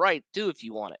going up the right too, if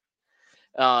you want it,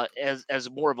 as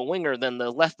more of a winger than the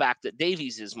left back that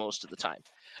Davies is most of the time.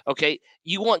 Okay,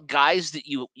 you want guys that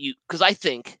you because I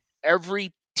think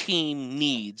every team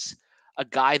needs a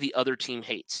guy the other team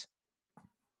hates.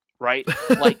 Right?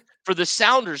 Like for the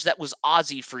Sounders, that was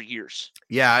Ozzy for years.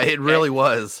 Yeah, it really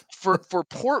was. For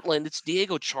Portland, it's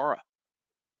Diego Chara.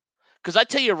 Because I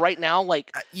tell you right now,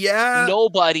 like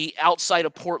nobody outside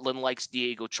of Portland likes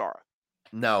Diego Chara.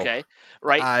 No. Okay.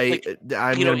 Right.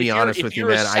 I'm going to be honest with you,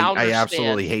 man. I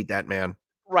absolutely hate that man.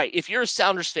 Right. If you're a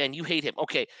Sounders fan, you hate him.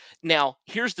 Okay. Now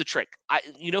here's the trick.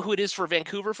 You know who it is for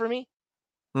Vancouver for me?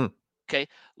 Okay.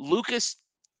 Lucas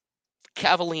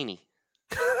Cavallini.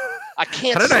 I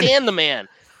can't stand the man,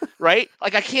 right?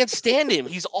 Like I can't stand him.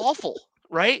 He's awful,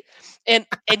 right? And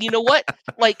you know what?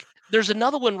 Like there's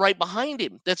another one right behind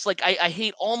him that's like I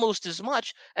hate almost as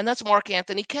much, and that's Mark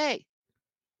Anthony Kaye.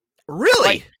 Really?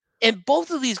 Like, and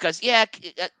both of these guys,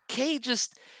 Kaye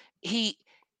just he's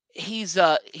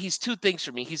two things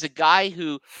for me. He's a guy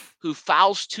who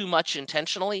fouls too much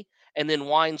intentionally and then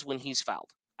whines when he's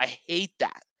fouled. I hate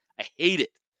that. I hate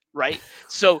it. Right?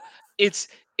 So it's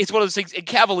one of those things, and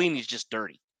Cavallini's just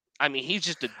dirty. I mean, he's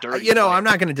just a dirty player. I'm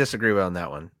not going to disagree on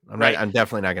that one. I'm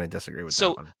definitely not going to disagree with that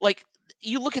one. So, like,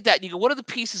 you look at that and you go, what are the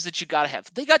pieces that you got to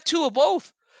have? They got two of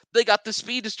both. They got the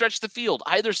speed to stretch the field.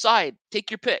 Either side, take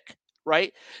your pick,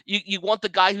 right? You want the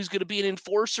guy who's going to be an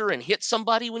enforcer and hit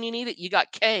somebody when you need it? You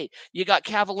got Kaye. You got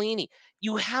Cavallini.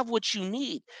 You have what you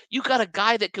need. You got a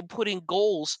guy that can put in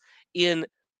goals in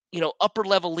upper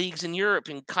level leagues in Europe,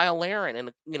 and Kyle Larin, and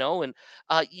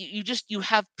you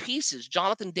have pieces.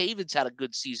 Jonathan David's had a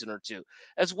good season or two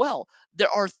as well. There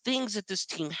are things that this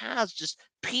team has, just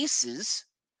pieces.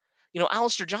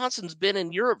 Alistair Johnson's been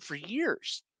in Europe for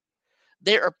years.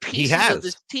 There are pieces of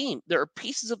this team. There are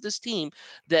pieces of this team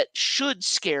that should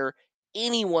scare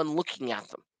anyone looking at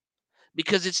them.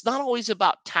 Because it's not always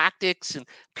about tactics and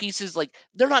pieces. Like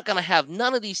they're not going to have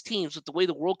none of these teams with the way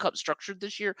the World Cup's structured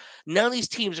this year. None of these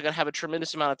teams are going to have a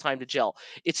tremendous amount of time to gel.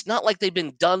 It's not like they've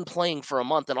been done playing for a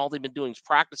month and all they've been doing is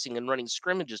practicing and running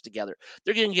scrimmages together.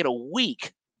 They're going to get a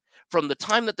week from the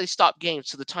time that they stop games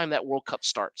to the time that World Cup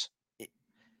starts.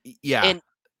 Yeah.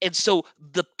 And so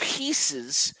the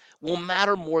pieces will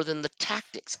matter more than the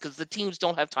tactics because the teams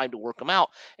don't have time to work them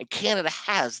out. And Canada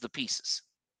has the pieces.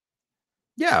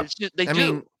 Yeah, I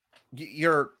mean,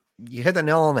 you hit the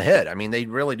nail on the head. I mean, they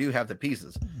really do have the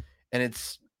pieces, and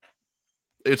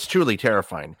it's truly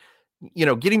terrifying.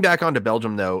 Getting back onto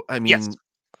Belgium, though. I mean, yes.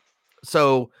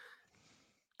 So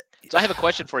I have a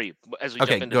question for you as we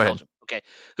jump into Belgium. Ahead. Okay,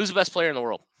 who's the best player in the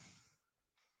world?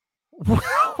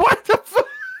 What the fuck?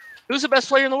 Who's the best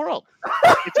player in the world?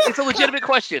 It's a legitimate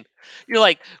question. You're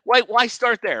like, why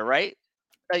start there, right?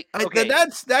 Like, okay.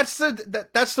 That's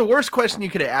the worst question you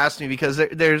could have asked me because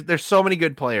there's so many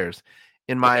good players,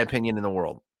 in my opinion, in the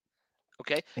world.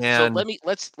 Okay, and so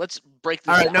let's break this.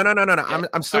 All right, down. no. Okay.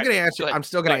 I'm still going to answer. I'm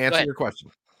still going to answer your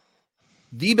question.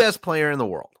 The best player in the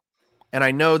world, and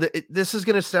I know that this is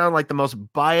going to sound like the most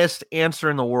biased answer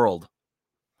in the world,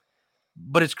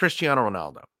 but it's Cristiano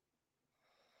Ronaldo.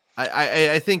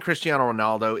 I think Cristiano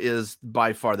Ronaldo is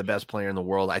by far the best player in the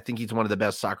world. I think he's one of the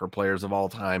best soccer players of all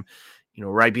time.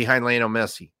 Right behind Lionel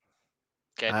Messi.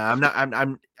 Okay.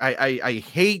 I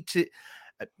hate to,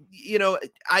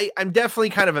 I'm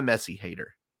definitely kind of a Messi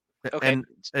hater. Okay. And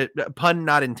pun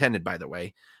not intended, by the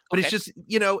way. But It's just,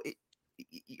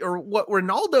 or what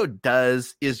Ronaldo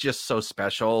does is just so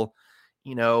special.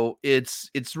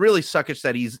 It's really suckish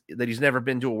that he's never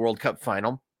been to a World Cup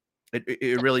final.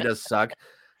 It really does suck.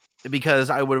 Because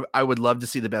I would love to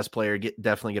see the best player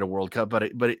definitely get a World Cup,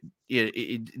 but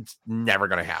it's never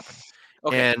going to happen.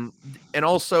 Okay. And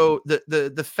also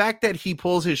the fact that he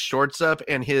pulls his shorts up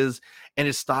and his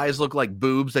thighs look like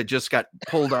boobs that just got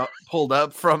pulled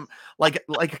up from like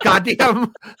a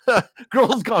goddamn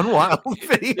Girls Gone Wild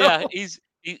video. Yeah,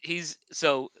 he's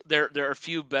so there are a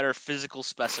few better physical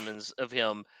specimens of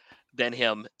him than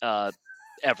him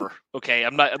ever. Okay,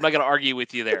 I'm not going to argue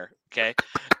with you there. Okay,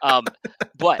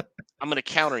 but I'm going to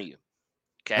counter you.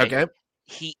 Okay? Okay.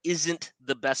 He isn't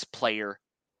the best player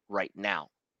right now.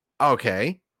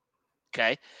 Okay.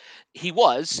 Okay, he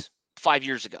was 5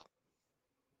 years ago.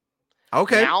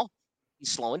 Okay. Now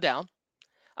he's slowing down.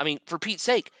 I mean, for Pete's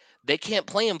sake, they can't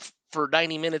play him for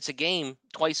 90 minutes a game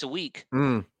twice a week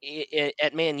Mm.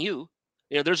 at Man U.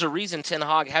 You know, there's a reason Ten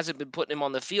Hag hasn't been putting him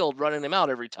on the field, running him out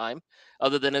every time,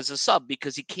 other than as a sub,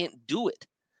 because he can't do it.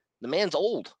 The man's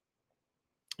old.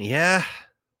 Yeah.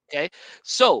 Okay,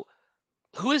 so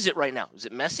who is it right now? Is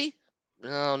it Messi?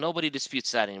 No, nobody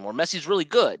disputes that anymore. Messi's really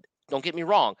good. Don't get me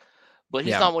wrong, but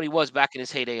he's Yeah. not what he was back in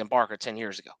his heyday in Barca 10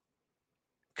 years ago.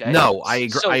 Okay. No, I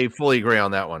agree. So, I fully agree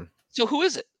on that one. so who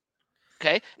is it?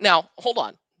 Okay. Now, hold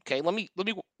on. Okay, let me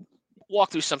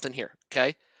walk through something here.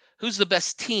 Okay, who's the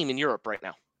best team in Europe right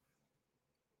now?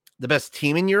 The best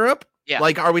team in Europe? Yeah.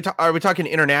 Like, are we talking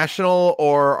international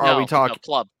or are we talking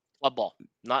club ball?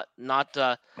 Not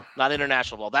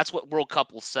international ball. That's what World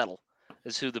Cup will settle.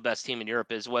 Is who the best team in You're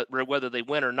is, whether they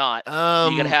win or not.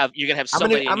 You're gonna have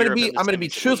somebody. I'm gonna be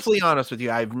truthfully honest with you.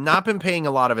 I've not been paying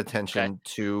a lot of attention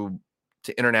to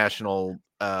international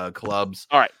clubs.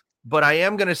 All right, but I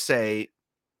am gonna say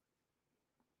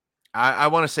I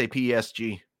want to say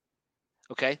PSG.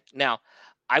 Okay, now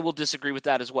I will disagree with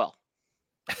that as well.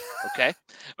 Okay, all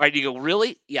right. You go,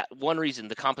 really? Yeah. One reason,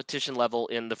 the competition level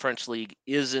in the French league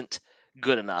isn't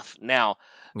good enough. Now,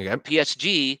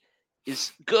 PSG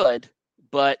is good.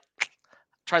 But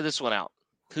try this one out.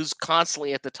 Who's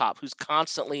constantly at the top? Who's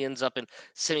constantly ends up in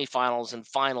semifinals and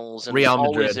finals and Real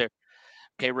always Madrid. there?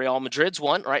 Okay, Real Madrid's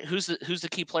one, right? Who's the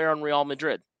key player on Real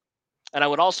Madrid? And I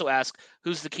would also ask,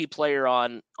 who's the key player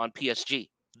on PSG?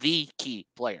 The key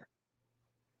player.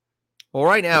 Well,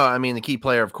 right now, I mean, the key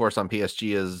player, of course, on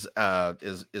PSG is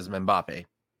Mbappe.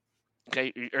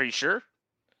 Okay, are you sure?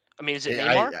 I mean, is it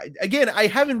Neymar? I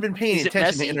haven't been paying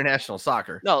attention to international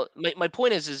soccer. No, my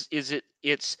point is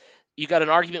it's you got an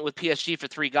argument with PSG for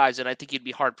three guys, and I think you'd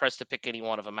be hard pressed to pick any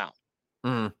one of them out.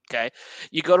 Mm. Okay,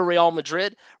 you go to Real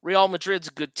Madrid. Real Madrid's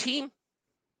a good team,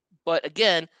 but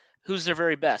again, who's their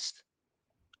very best?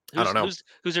 I don't know.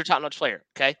 Who's their top-notch player?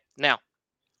 Okay, now,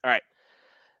 all right.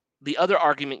 The other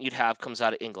argument you'd have comes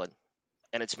out of England,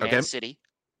 and it's Man City.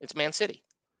 It's Man City.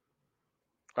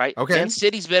 Right. Okay. Man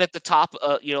City's been at the top.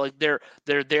 Like they're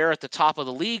there at the top of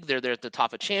the league. They're there at the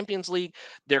top of Champions League.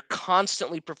 They're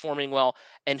constantly performing well.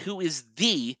 And who is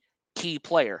the key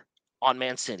player on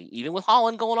Man City? Even with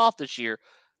Haaland going off this year,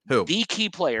 who the key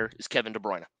player is Kevin De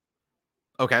Bruyne.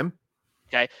 Okay.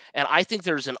 Okay. And I think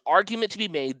there's an argument to be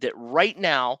made that right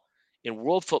now in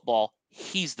world football,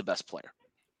 he's the best player.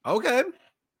 Okay.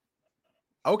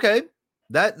 Okay.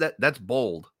 That's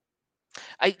bold.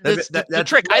 The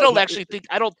trick. I don't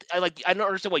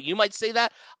understand why you might say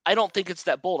that. I don't think it's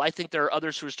that bold. I think there are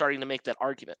others who are starting to make that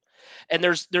argument. And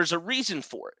there's a reason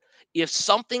for it. If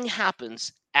something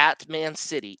happens at Man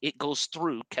City, it goes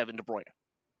through Kevin De Bruyne.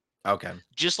 Okay.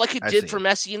 Just like it did for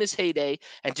Messi in his heyday,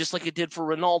 and just like it did for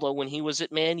Ronaldo when he was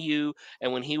at Man U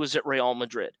and when he was at Real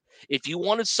Madrid. If you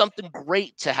wanted something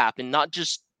great to happen, not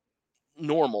just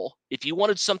normal, if you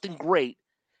wanted something great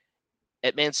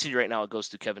at Man City right now, it goes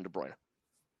through Kevin De Bruyne.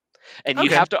 And you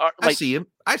have to I see him.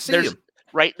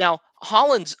 Right now,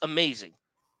 Haaland's amazing.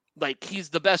 Like, he's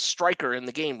the best striker in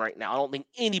the game right now. I don't think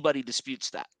anybody disputes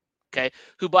that. Okay.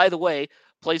 Who, by the way,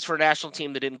 plays for a national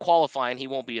team that didn't qualify, and he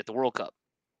won't be at the World Cup.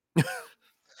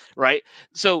 Right.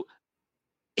 So,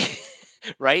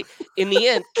 right. In the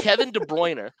end, Kevin De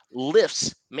Bruyne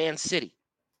lifts Man City.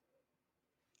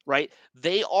 Right.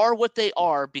 They are what they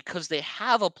are because they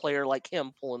have a player like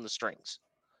him pulling the strings.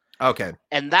 Okay.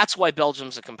 And that's why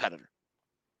Belgium's a competitor.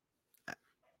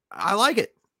 I like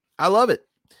it. I love it.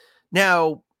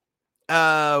 Now,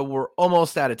 we're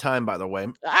almost out of time, by the way.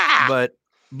 But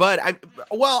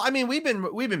I mean, we've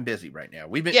been busy right now.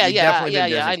 We've been busy.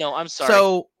 I know. I'm sorry.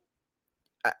 So,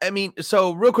 I mean,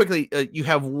 real quickly, you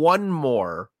have one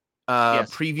more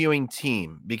previewing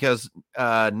team because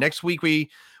next week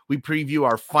we preview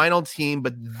our final team,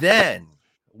 but then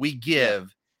we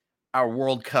give our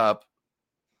World Cup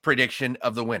prediction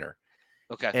of the winner.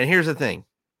 Okay. And here's the thing.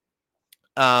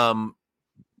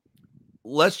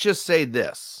 Let's just say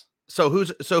this. So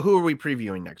who are we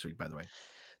previewing next week, by the way?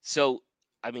 So,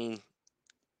 I mean,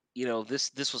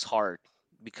 this was hard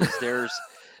because there's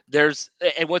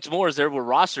and what's more is there were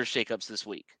roster shakeups this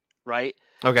week, right?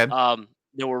 Okay.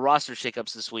 There were roster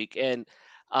shakeups this week, and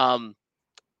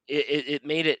it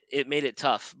made it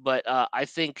tough. But I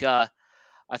think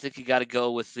you got to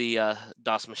go with the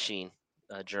Das Machine,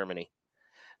 Germany.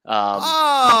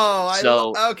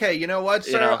 Okay. You know what,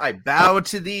 sir? I bow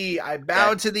to thee.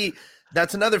 To thee.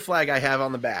 That's another flag I have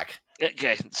on the back.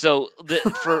 Okay. So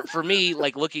for me,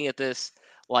 like looking at this,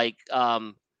 like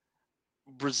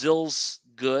Brazil's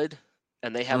good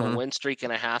and they have a win streak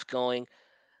and a half going,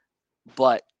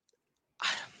 but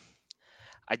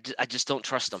I just don't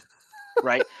trust them.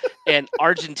 Right. And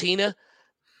Argentina,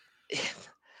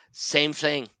 same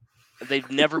thing. They've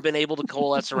never been able to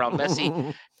coalesce around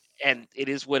Messi, and it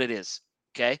is what it is.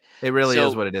 Okay. It really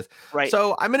is what it is. Right.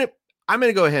 So I'm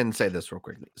gonna go ahead and say this real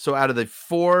quickly. So out of the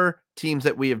 4 teams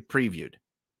that we have previewed,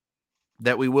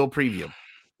 that we will preview,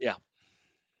 yeah,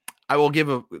 I will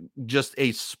give just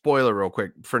a spoiler real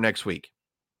quick for next week.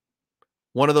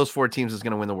 One of those 4 teams is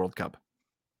going to win the World Cup.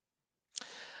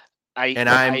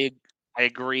 I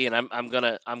agree, and I'm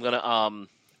gonna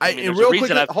real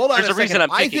quick. Hold on. There's a reason I'm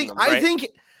picking them, right?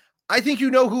 I think you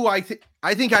know who I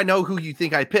think I know who you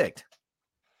think I picked.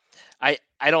 I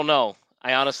don't know.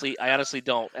 I honestly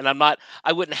don't, and I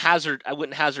wouldn't hazard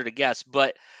a guess,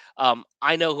 but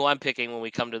I know who I'm picking when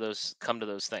we come to those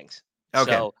things.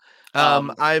 Okay. So,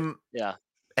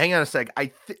 hang on a sec.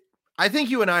 I think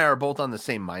you and I are both on the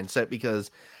same mindset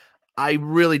because I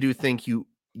really do think you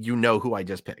know who I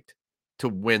just picked to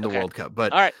win the World Cup.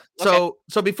 But all right. So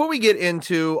before we get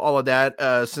into all of that,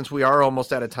 since we are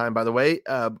almost out of time, by the way,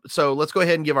 so let's go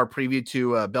ahead and give our preview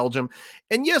to Belgium.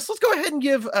 And yes, let's go ahead and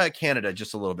give Canada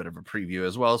just a little bit of a preview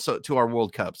as well. So to our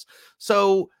World Cups.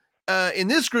 So in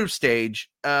this group stage,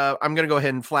 I'm going to go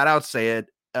ahead and flat out say it.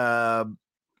 I'm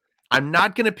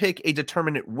not going to pick a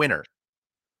determinate winner.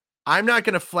 I'm not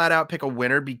going to flat out pick a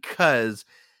winner because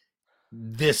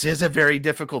this is a very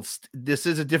difficult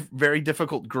very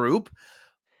difficult group.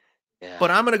 Yeah.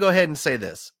 But I'm going to go ahead and say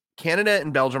this. Canada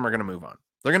and Belgium are going to move on.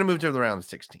 They're going to move to the round of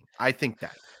 16. I think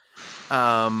that.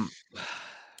 And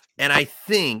I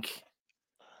think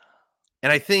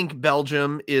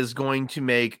Belgium is going to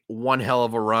make one hell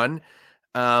of a run.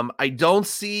 I don't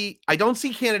see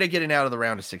Canada getting out of the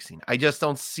round of 16. I just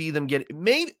don't see them getting.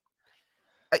 Maybe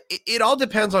it all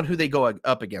depends on who they go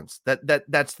up against.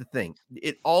 That's the thing.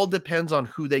 It all depends on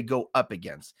who they go up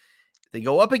against. If they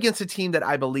go up against a team that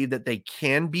I believe that they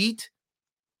can beat,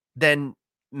 then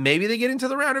maybe they get into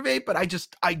the round of 8. But I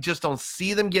just don't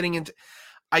see them getting into.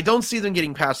 I don't see them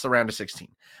getting past the round of 16.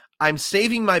 I'm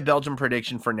saving my Belgium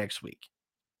prediction for next week.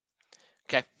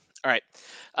 Okay. All right.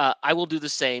 I will do the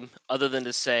same, other than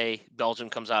to say Belgium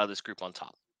comes out of this group on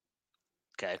top.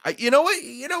 Okay. You know what?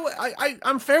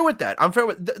 I'm fair with that. I'm fair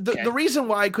with the reason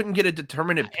why I couldn't get a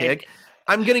determinate pick.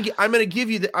 I'm gonna give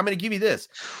you this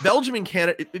Belgium and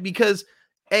Canada, because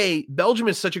A, Belgium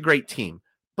is such a great team,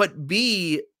 but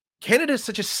B, Canada is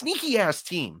such a sneaky ass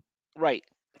team. Right.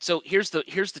 So here's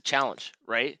the challenge,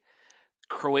 right?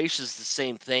 Croatia's the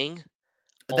same thing.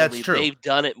 That's true. They've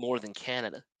done it more than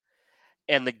Canada.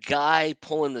 And the guy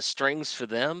pulling the strings for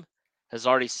them has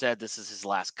already said this is his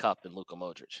last cup in Luka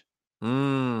Modric.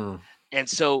 And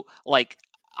so, like,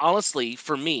 honestly,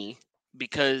 for me,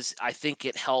 because I think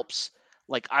it helps,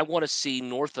 like, I want to see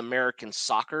North American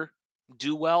soccer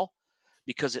do well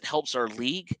because it helps our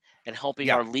league, and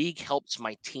helping our league helps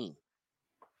my team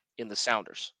in the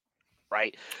Sounders,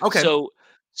 right? Okay.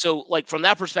 So like, from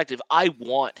that perspective, I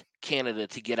want Canada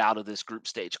to get out of this group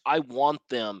stage. I want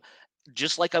them,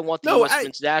 just like I want the U.S.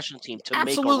 men's national team to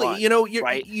make a run. You know,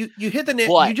 right? You hit the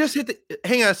nail. You just hit the.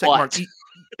 Hang on a second, Mark.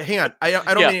 Hang on. I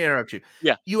don't mean to interrupt you.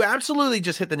 Yeah. You absolutely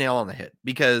just hit the nail on the head,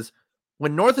 because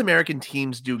when North American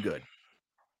teams do good,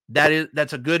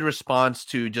 that's a good response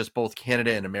to just both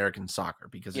Canada and American soccer,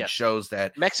 because it shows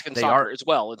that Mexican soccer as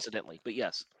well, incidentally. But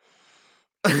yes.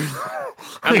 I'm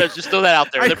gonna just throw that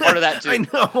out there. They're part of that too. I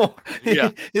know.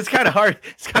 Yeah. It's kind of hard.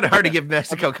 It's kind of hard to give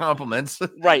Mexico compliments.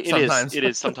 Right. Sometimes. It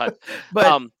is sometimes.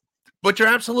 But you're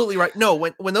absolutely right. No,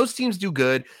 when those teams do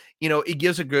good, you know, it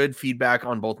gives a good feedback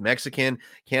on both Mexican,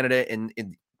 Canada, and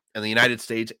the United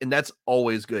States, and that's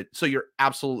always good. So you're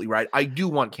absolutely right. I do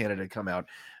want Canada to come out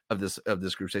of this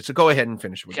group stage. So go ahead and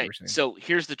finish what you were saying. So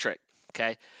here's the trick.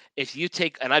 Okay. If you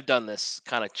take, and I've done this,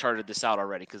 kind of charted this out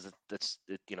already, because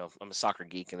you know, I'm a soccer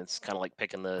geek, and it's kind of like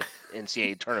picking the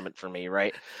NCAA tournament for me,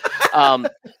 right?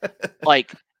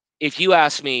 Like, if you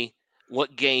ask me,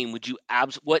 what game would you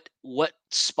what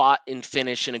spot and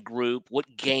finish in a group, what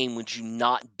game would you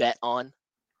not bet on?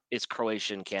 It's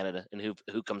Croatia and Canada, and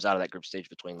who comes out of that group stage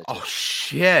between the two. Oh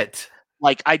shit.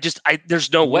 Like,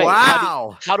 there's no way.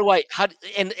 Wow.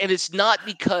 And it's not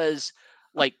because,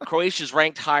 like, Croatia's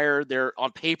ranked higher. They're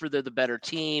on paper, they're the better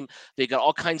team. They got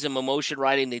all kinds of emotion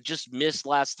riding. They just missed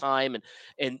last time,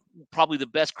 and probably the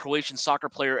best Croatian soccer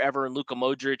player ever, and Luka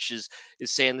Modric is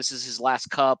saying this is his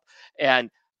last cup, and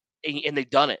they've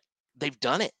done it. they've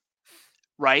done it,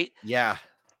 right? Yeah.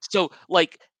 So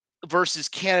like versus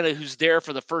Canada, who's there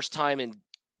for the first time in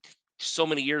so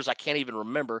many years I can't even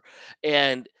remember,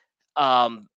 and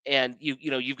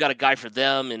you've got a guy for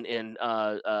them and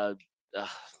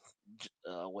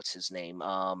what's his name,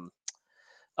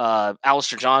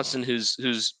 Alistair Johnson,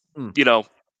 who's Mm.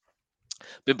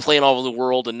 been playing all over the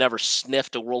world and never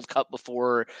sniffed a World Cup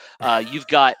before. You've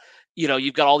got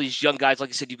all these young guys, like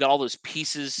I said, you've got all those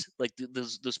pieces, like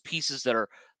those pieces that are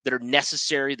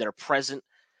necessary, that are present.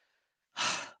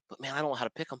 But man, I don't know how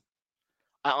to pick them.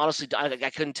 I honestly, I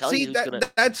couldn't tell you who's gonna.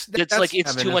 It's like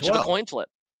it's too much of a coin flip.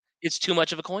 It's too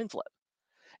much of a coin flip,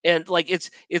 and like it's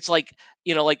like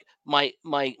like my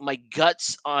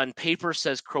guts on paper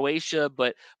says Croatia,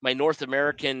 but my North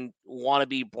American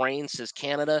wannabe brain says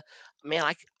Canada. Man,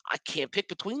 I can't pick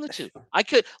between the two. I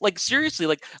could, like, seriously,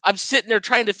 like I'm sitting there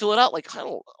trying to fill it out. Like I don't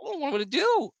know what I'm gonna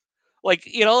do. Like,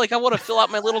 like I want to fill out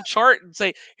my little chart and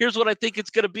say, here's what I think it's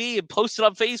going to be, and post it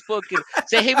on Facebook and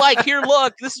say, hey, Mike, here,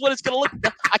 look, this is what it's going to look.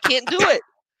 I can't do it.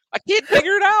 I can't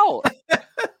figure it out.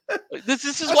 This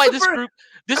is why this group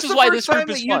is fun.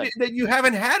 That you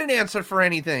haven't had an answer for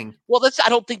anything. Well, I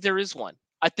don't think there is one.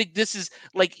 I think this is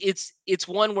like, it's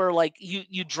one where like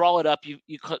you draw it up. You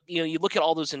look at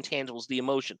all those intangibles, the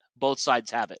emotion, both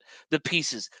sides have it. The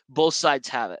pieces, both sides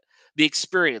have it. The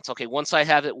experience. Okay. One side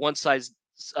have it. One side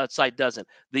doesn't.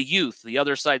 The youth, the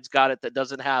other side's got it that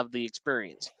doesn't have the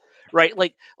experience, right?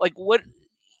 Like what?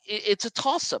 It's a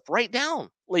toss up right down.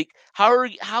 Like how are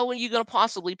you going to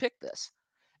possibly pick this?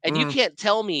 And you can't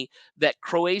tell me that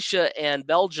Croatia and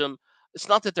Belgium. It's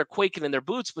not that they're quaking in their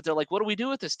boots, but they're like, what do we do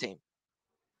with this team?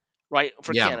 Right,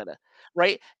 for Canada,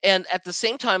 right? And at the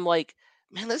same time, like,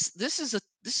 man, this is a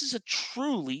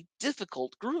truly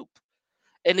difficult group,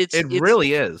 and it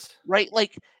really is, right?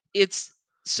 Like it's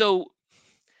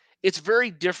very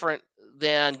different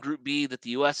than Group B that the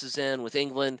U.S. is in with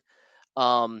England.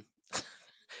 Boy,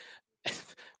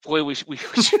 we could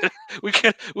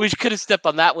have stepped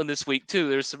on that one this week too.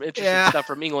 There's some interesting stuff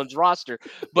from England's roster,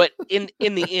 but in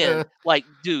the end, like,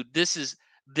 dude, this is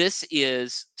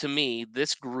to me,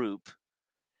 this group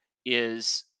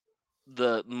is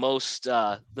the most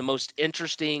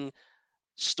interesting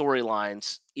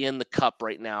storylines in the Cup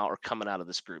right now are coming out of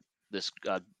this group. This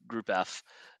Group F.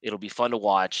 It'll be fun to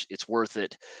watch. It's worth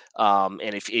it. And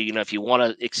if you want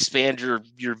to expand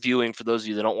your viewing, for those of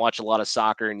you that don't watch a lot of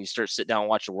soccer and you sit down and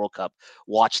watch the World Cup,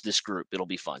 watch this group. It'll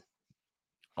be fun.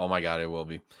 Oh my God, it will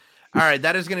be. All right,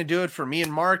 that is going to do it for me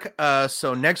and Mark.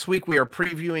 So next week we are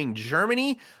previewing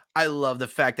Germany. I love the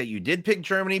fact that you did pick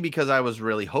Germany because I was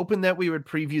really hoping that we would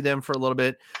preview them for a little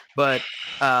bit. But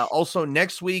also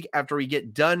next week, after we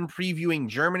get done previewing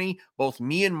Germany, both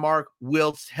me and Mark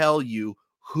will tell you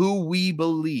who we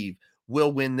believe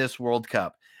will win this World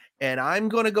Cup. And I'm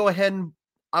going to go ahead and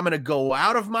I'm going to go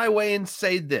out of my way and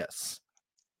say this.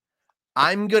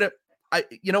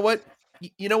 You know what?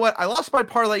 I lost my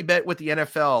parlay bet with the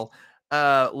NFL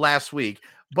last week.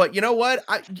 But you know what?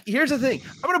 Here's the thing.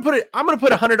 I'm gonna put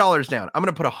 $100 down. I'm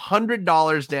gonna put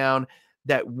 $100 down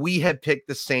that we have picked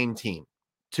the same team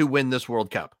to win this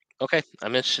World Cup. Okay,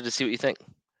 I'm interested to see what you think.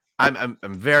 I'm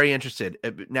very interested.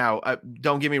 Now,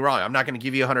 don't get me wrong. I'm not going to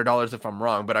give you $100 if I'm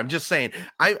wrong, but I'm just saying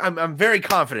I'm very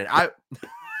confident. I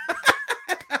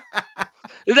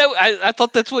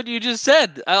thought that's what you just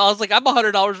said. I was like, I'm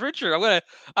 $100 richer. I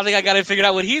think I got to figure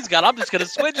out what he's got. I'm just going to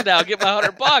switch now and get my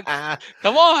 $100.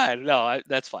 Come on. No,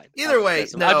 that's fine. Either way,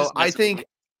 no, I think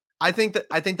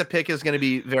the pick is going to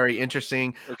be very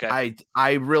interesting. Okay.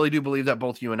 I really do believe that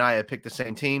both you and I have picked the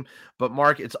same team. But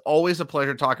Mark, it's always a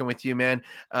pleasure talking with you, man.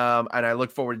 And I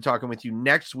look forward to talking with you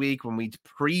next week when we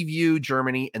preview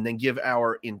Germany and then give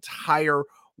our entire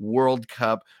World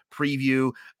Cup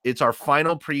preview. It's our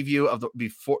final preview of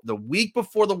the week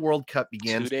before the World Cup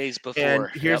begins. 2 days before. And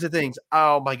here's the things.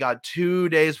 Oh my God, 2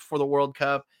 days before the World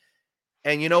Cup.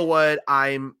 And you know what?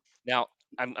 I'm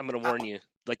going to warn you.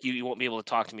 Like you won't be able to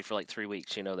talk to me for like 3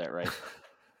 weeks. You know that, right?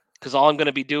 Because all I'm going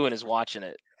to be doing is watching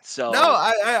it. So no,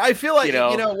 I feel like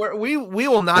we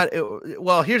will not.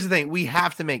 Well, here's the thing: we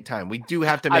have to make time. We do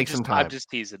have to make some time. I'm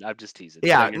just teasing.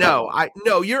 Yeah,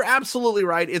 you're absolutely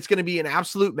right. It's going to be an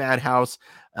absolute madhouse.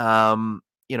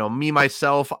 Me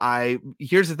myself.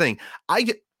 Here's the thing. I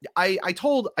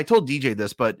told DJ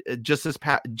this, but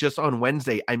just on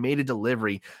Wednesday, I made a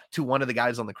delivery to one of the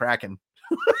guys on the Kraken.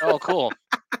 Oh, cool.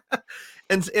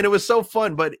 And it was so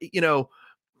fun, but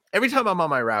every time I'm on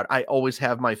my route, I always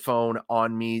have my phone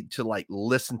on me to like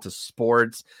listen to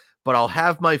sports. but I'll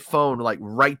have my phone like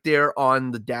right there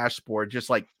on the dashboard, just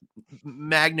like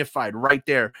magnified right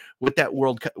there with that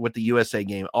World Cup, with the USA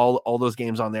game, all those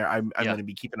games on there. I'm going to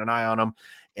be keeping an eye on them.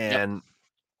 And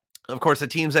of course, the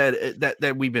teams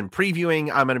that we've been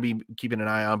previewing, I'm going to be keeping an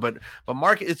eye on. But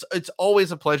Mark, it's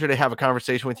always a pleasure to have a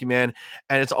conversation with you, man,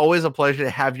 and it's always a pleasure to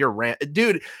have your rant,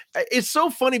 dude. It's so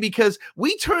funny because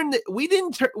we turned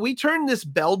this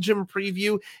Belgium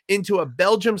preview into a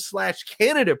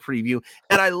Belgium/Canada preview,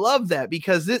 and I love that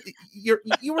because you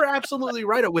were absolutely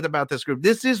right about this group.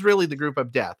 This is really the group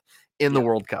of death in the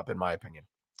World Cup, in my opinion.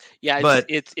 Yeah, but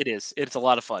it is. It's a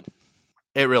lot of fun.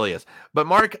 It really is. But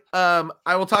Mark, I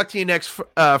will talk to you next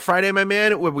Friday, my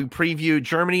man, when we preview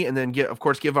Germany and then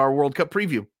give our World Cup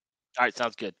preview. All right,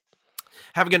 sounds good.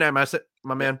 Have a good night,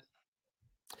 my man.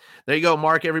 There you go,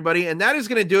 Mark, everybody. And that is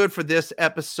going to do it for this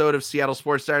episode of Seattle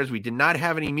Sports Diaries. We did not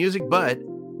have any music, but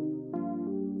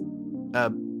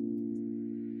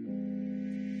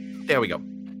there we go.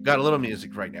 Got a little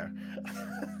music right now.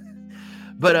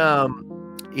 But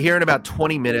here in about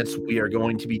 20 minutes, we are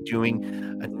going to be doing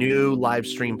a new live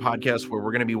stream podcast where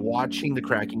we're going to be watching the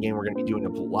Kraken game. We're going to be doing a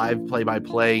live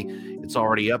play-by-play. It's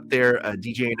already up there.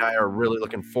 DJ and I are really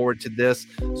looking forward to this.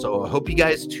 So I hope you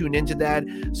guys tune into that.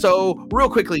 So real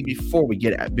quickly, before we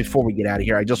get out of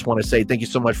here, I just want to say thank you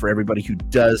so much for everybody who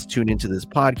does tune into this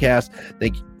podcast.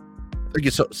 Thank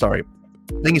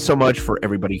you so much for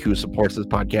everybody who supports this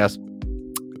podcast.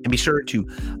 And be sure to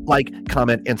like,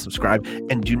 comment, and subscribe.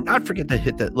 And do not forget to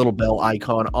hit that little bell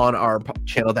icon on our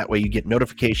channel. That way you get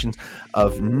notifications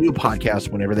of new podcasts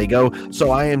whenever they go. So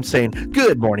I am saying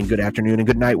good morning, good afternoon, and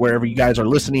good night wherever you guys are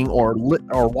listening or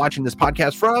watching this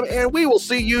podcast from. And we will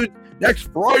see you next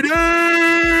Friday.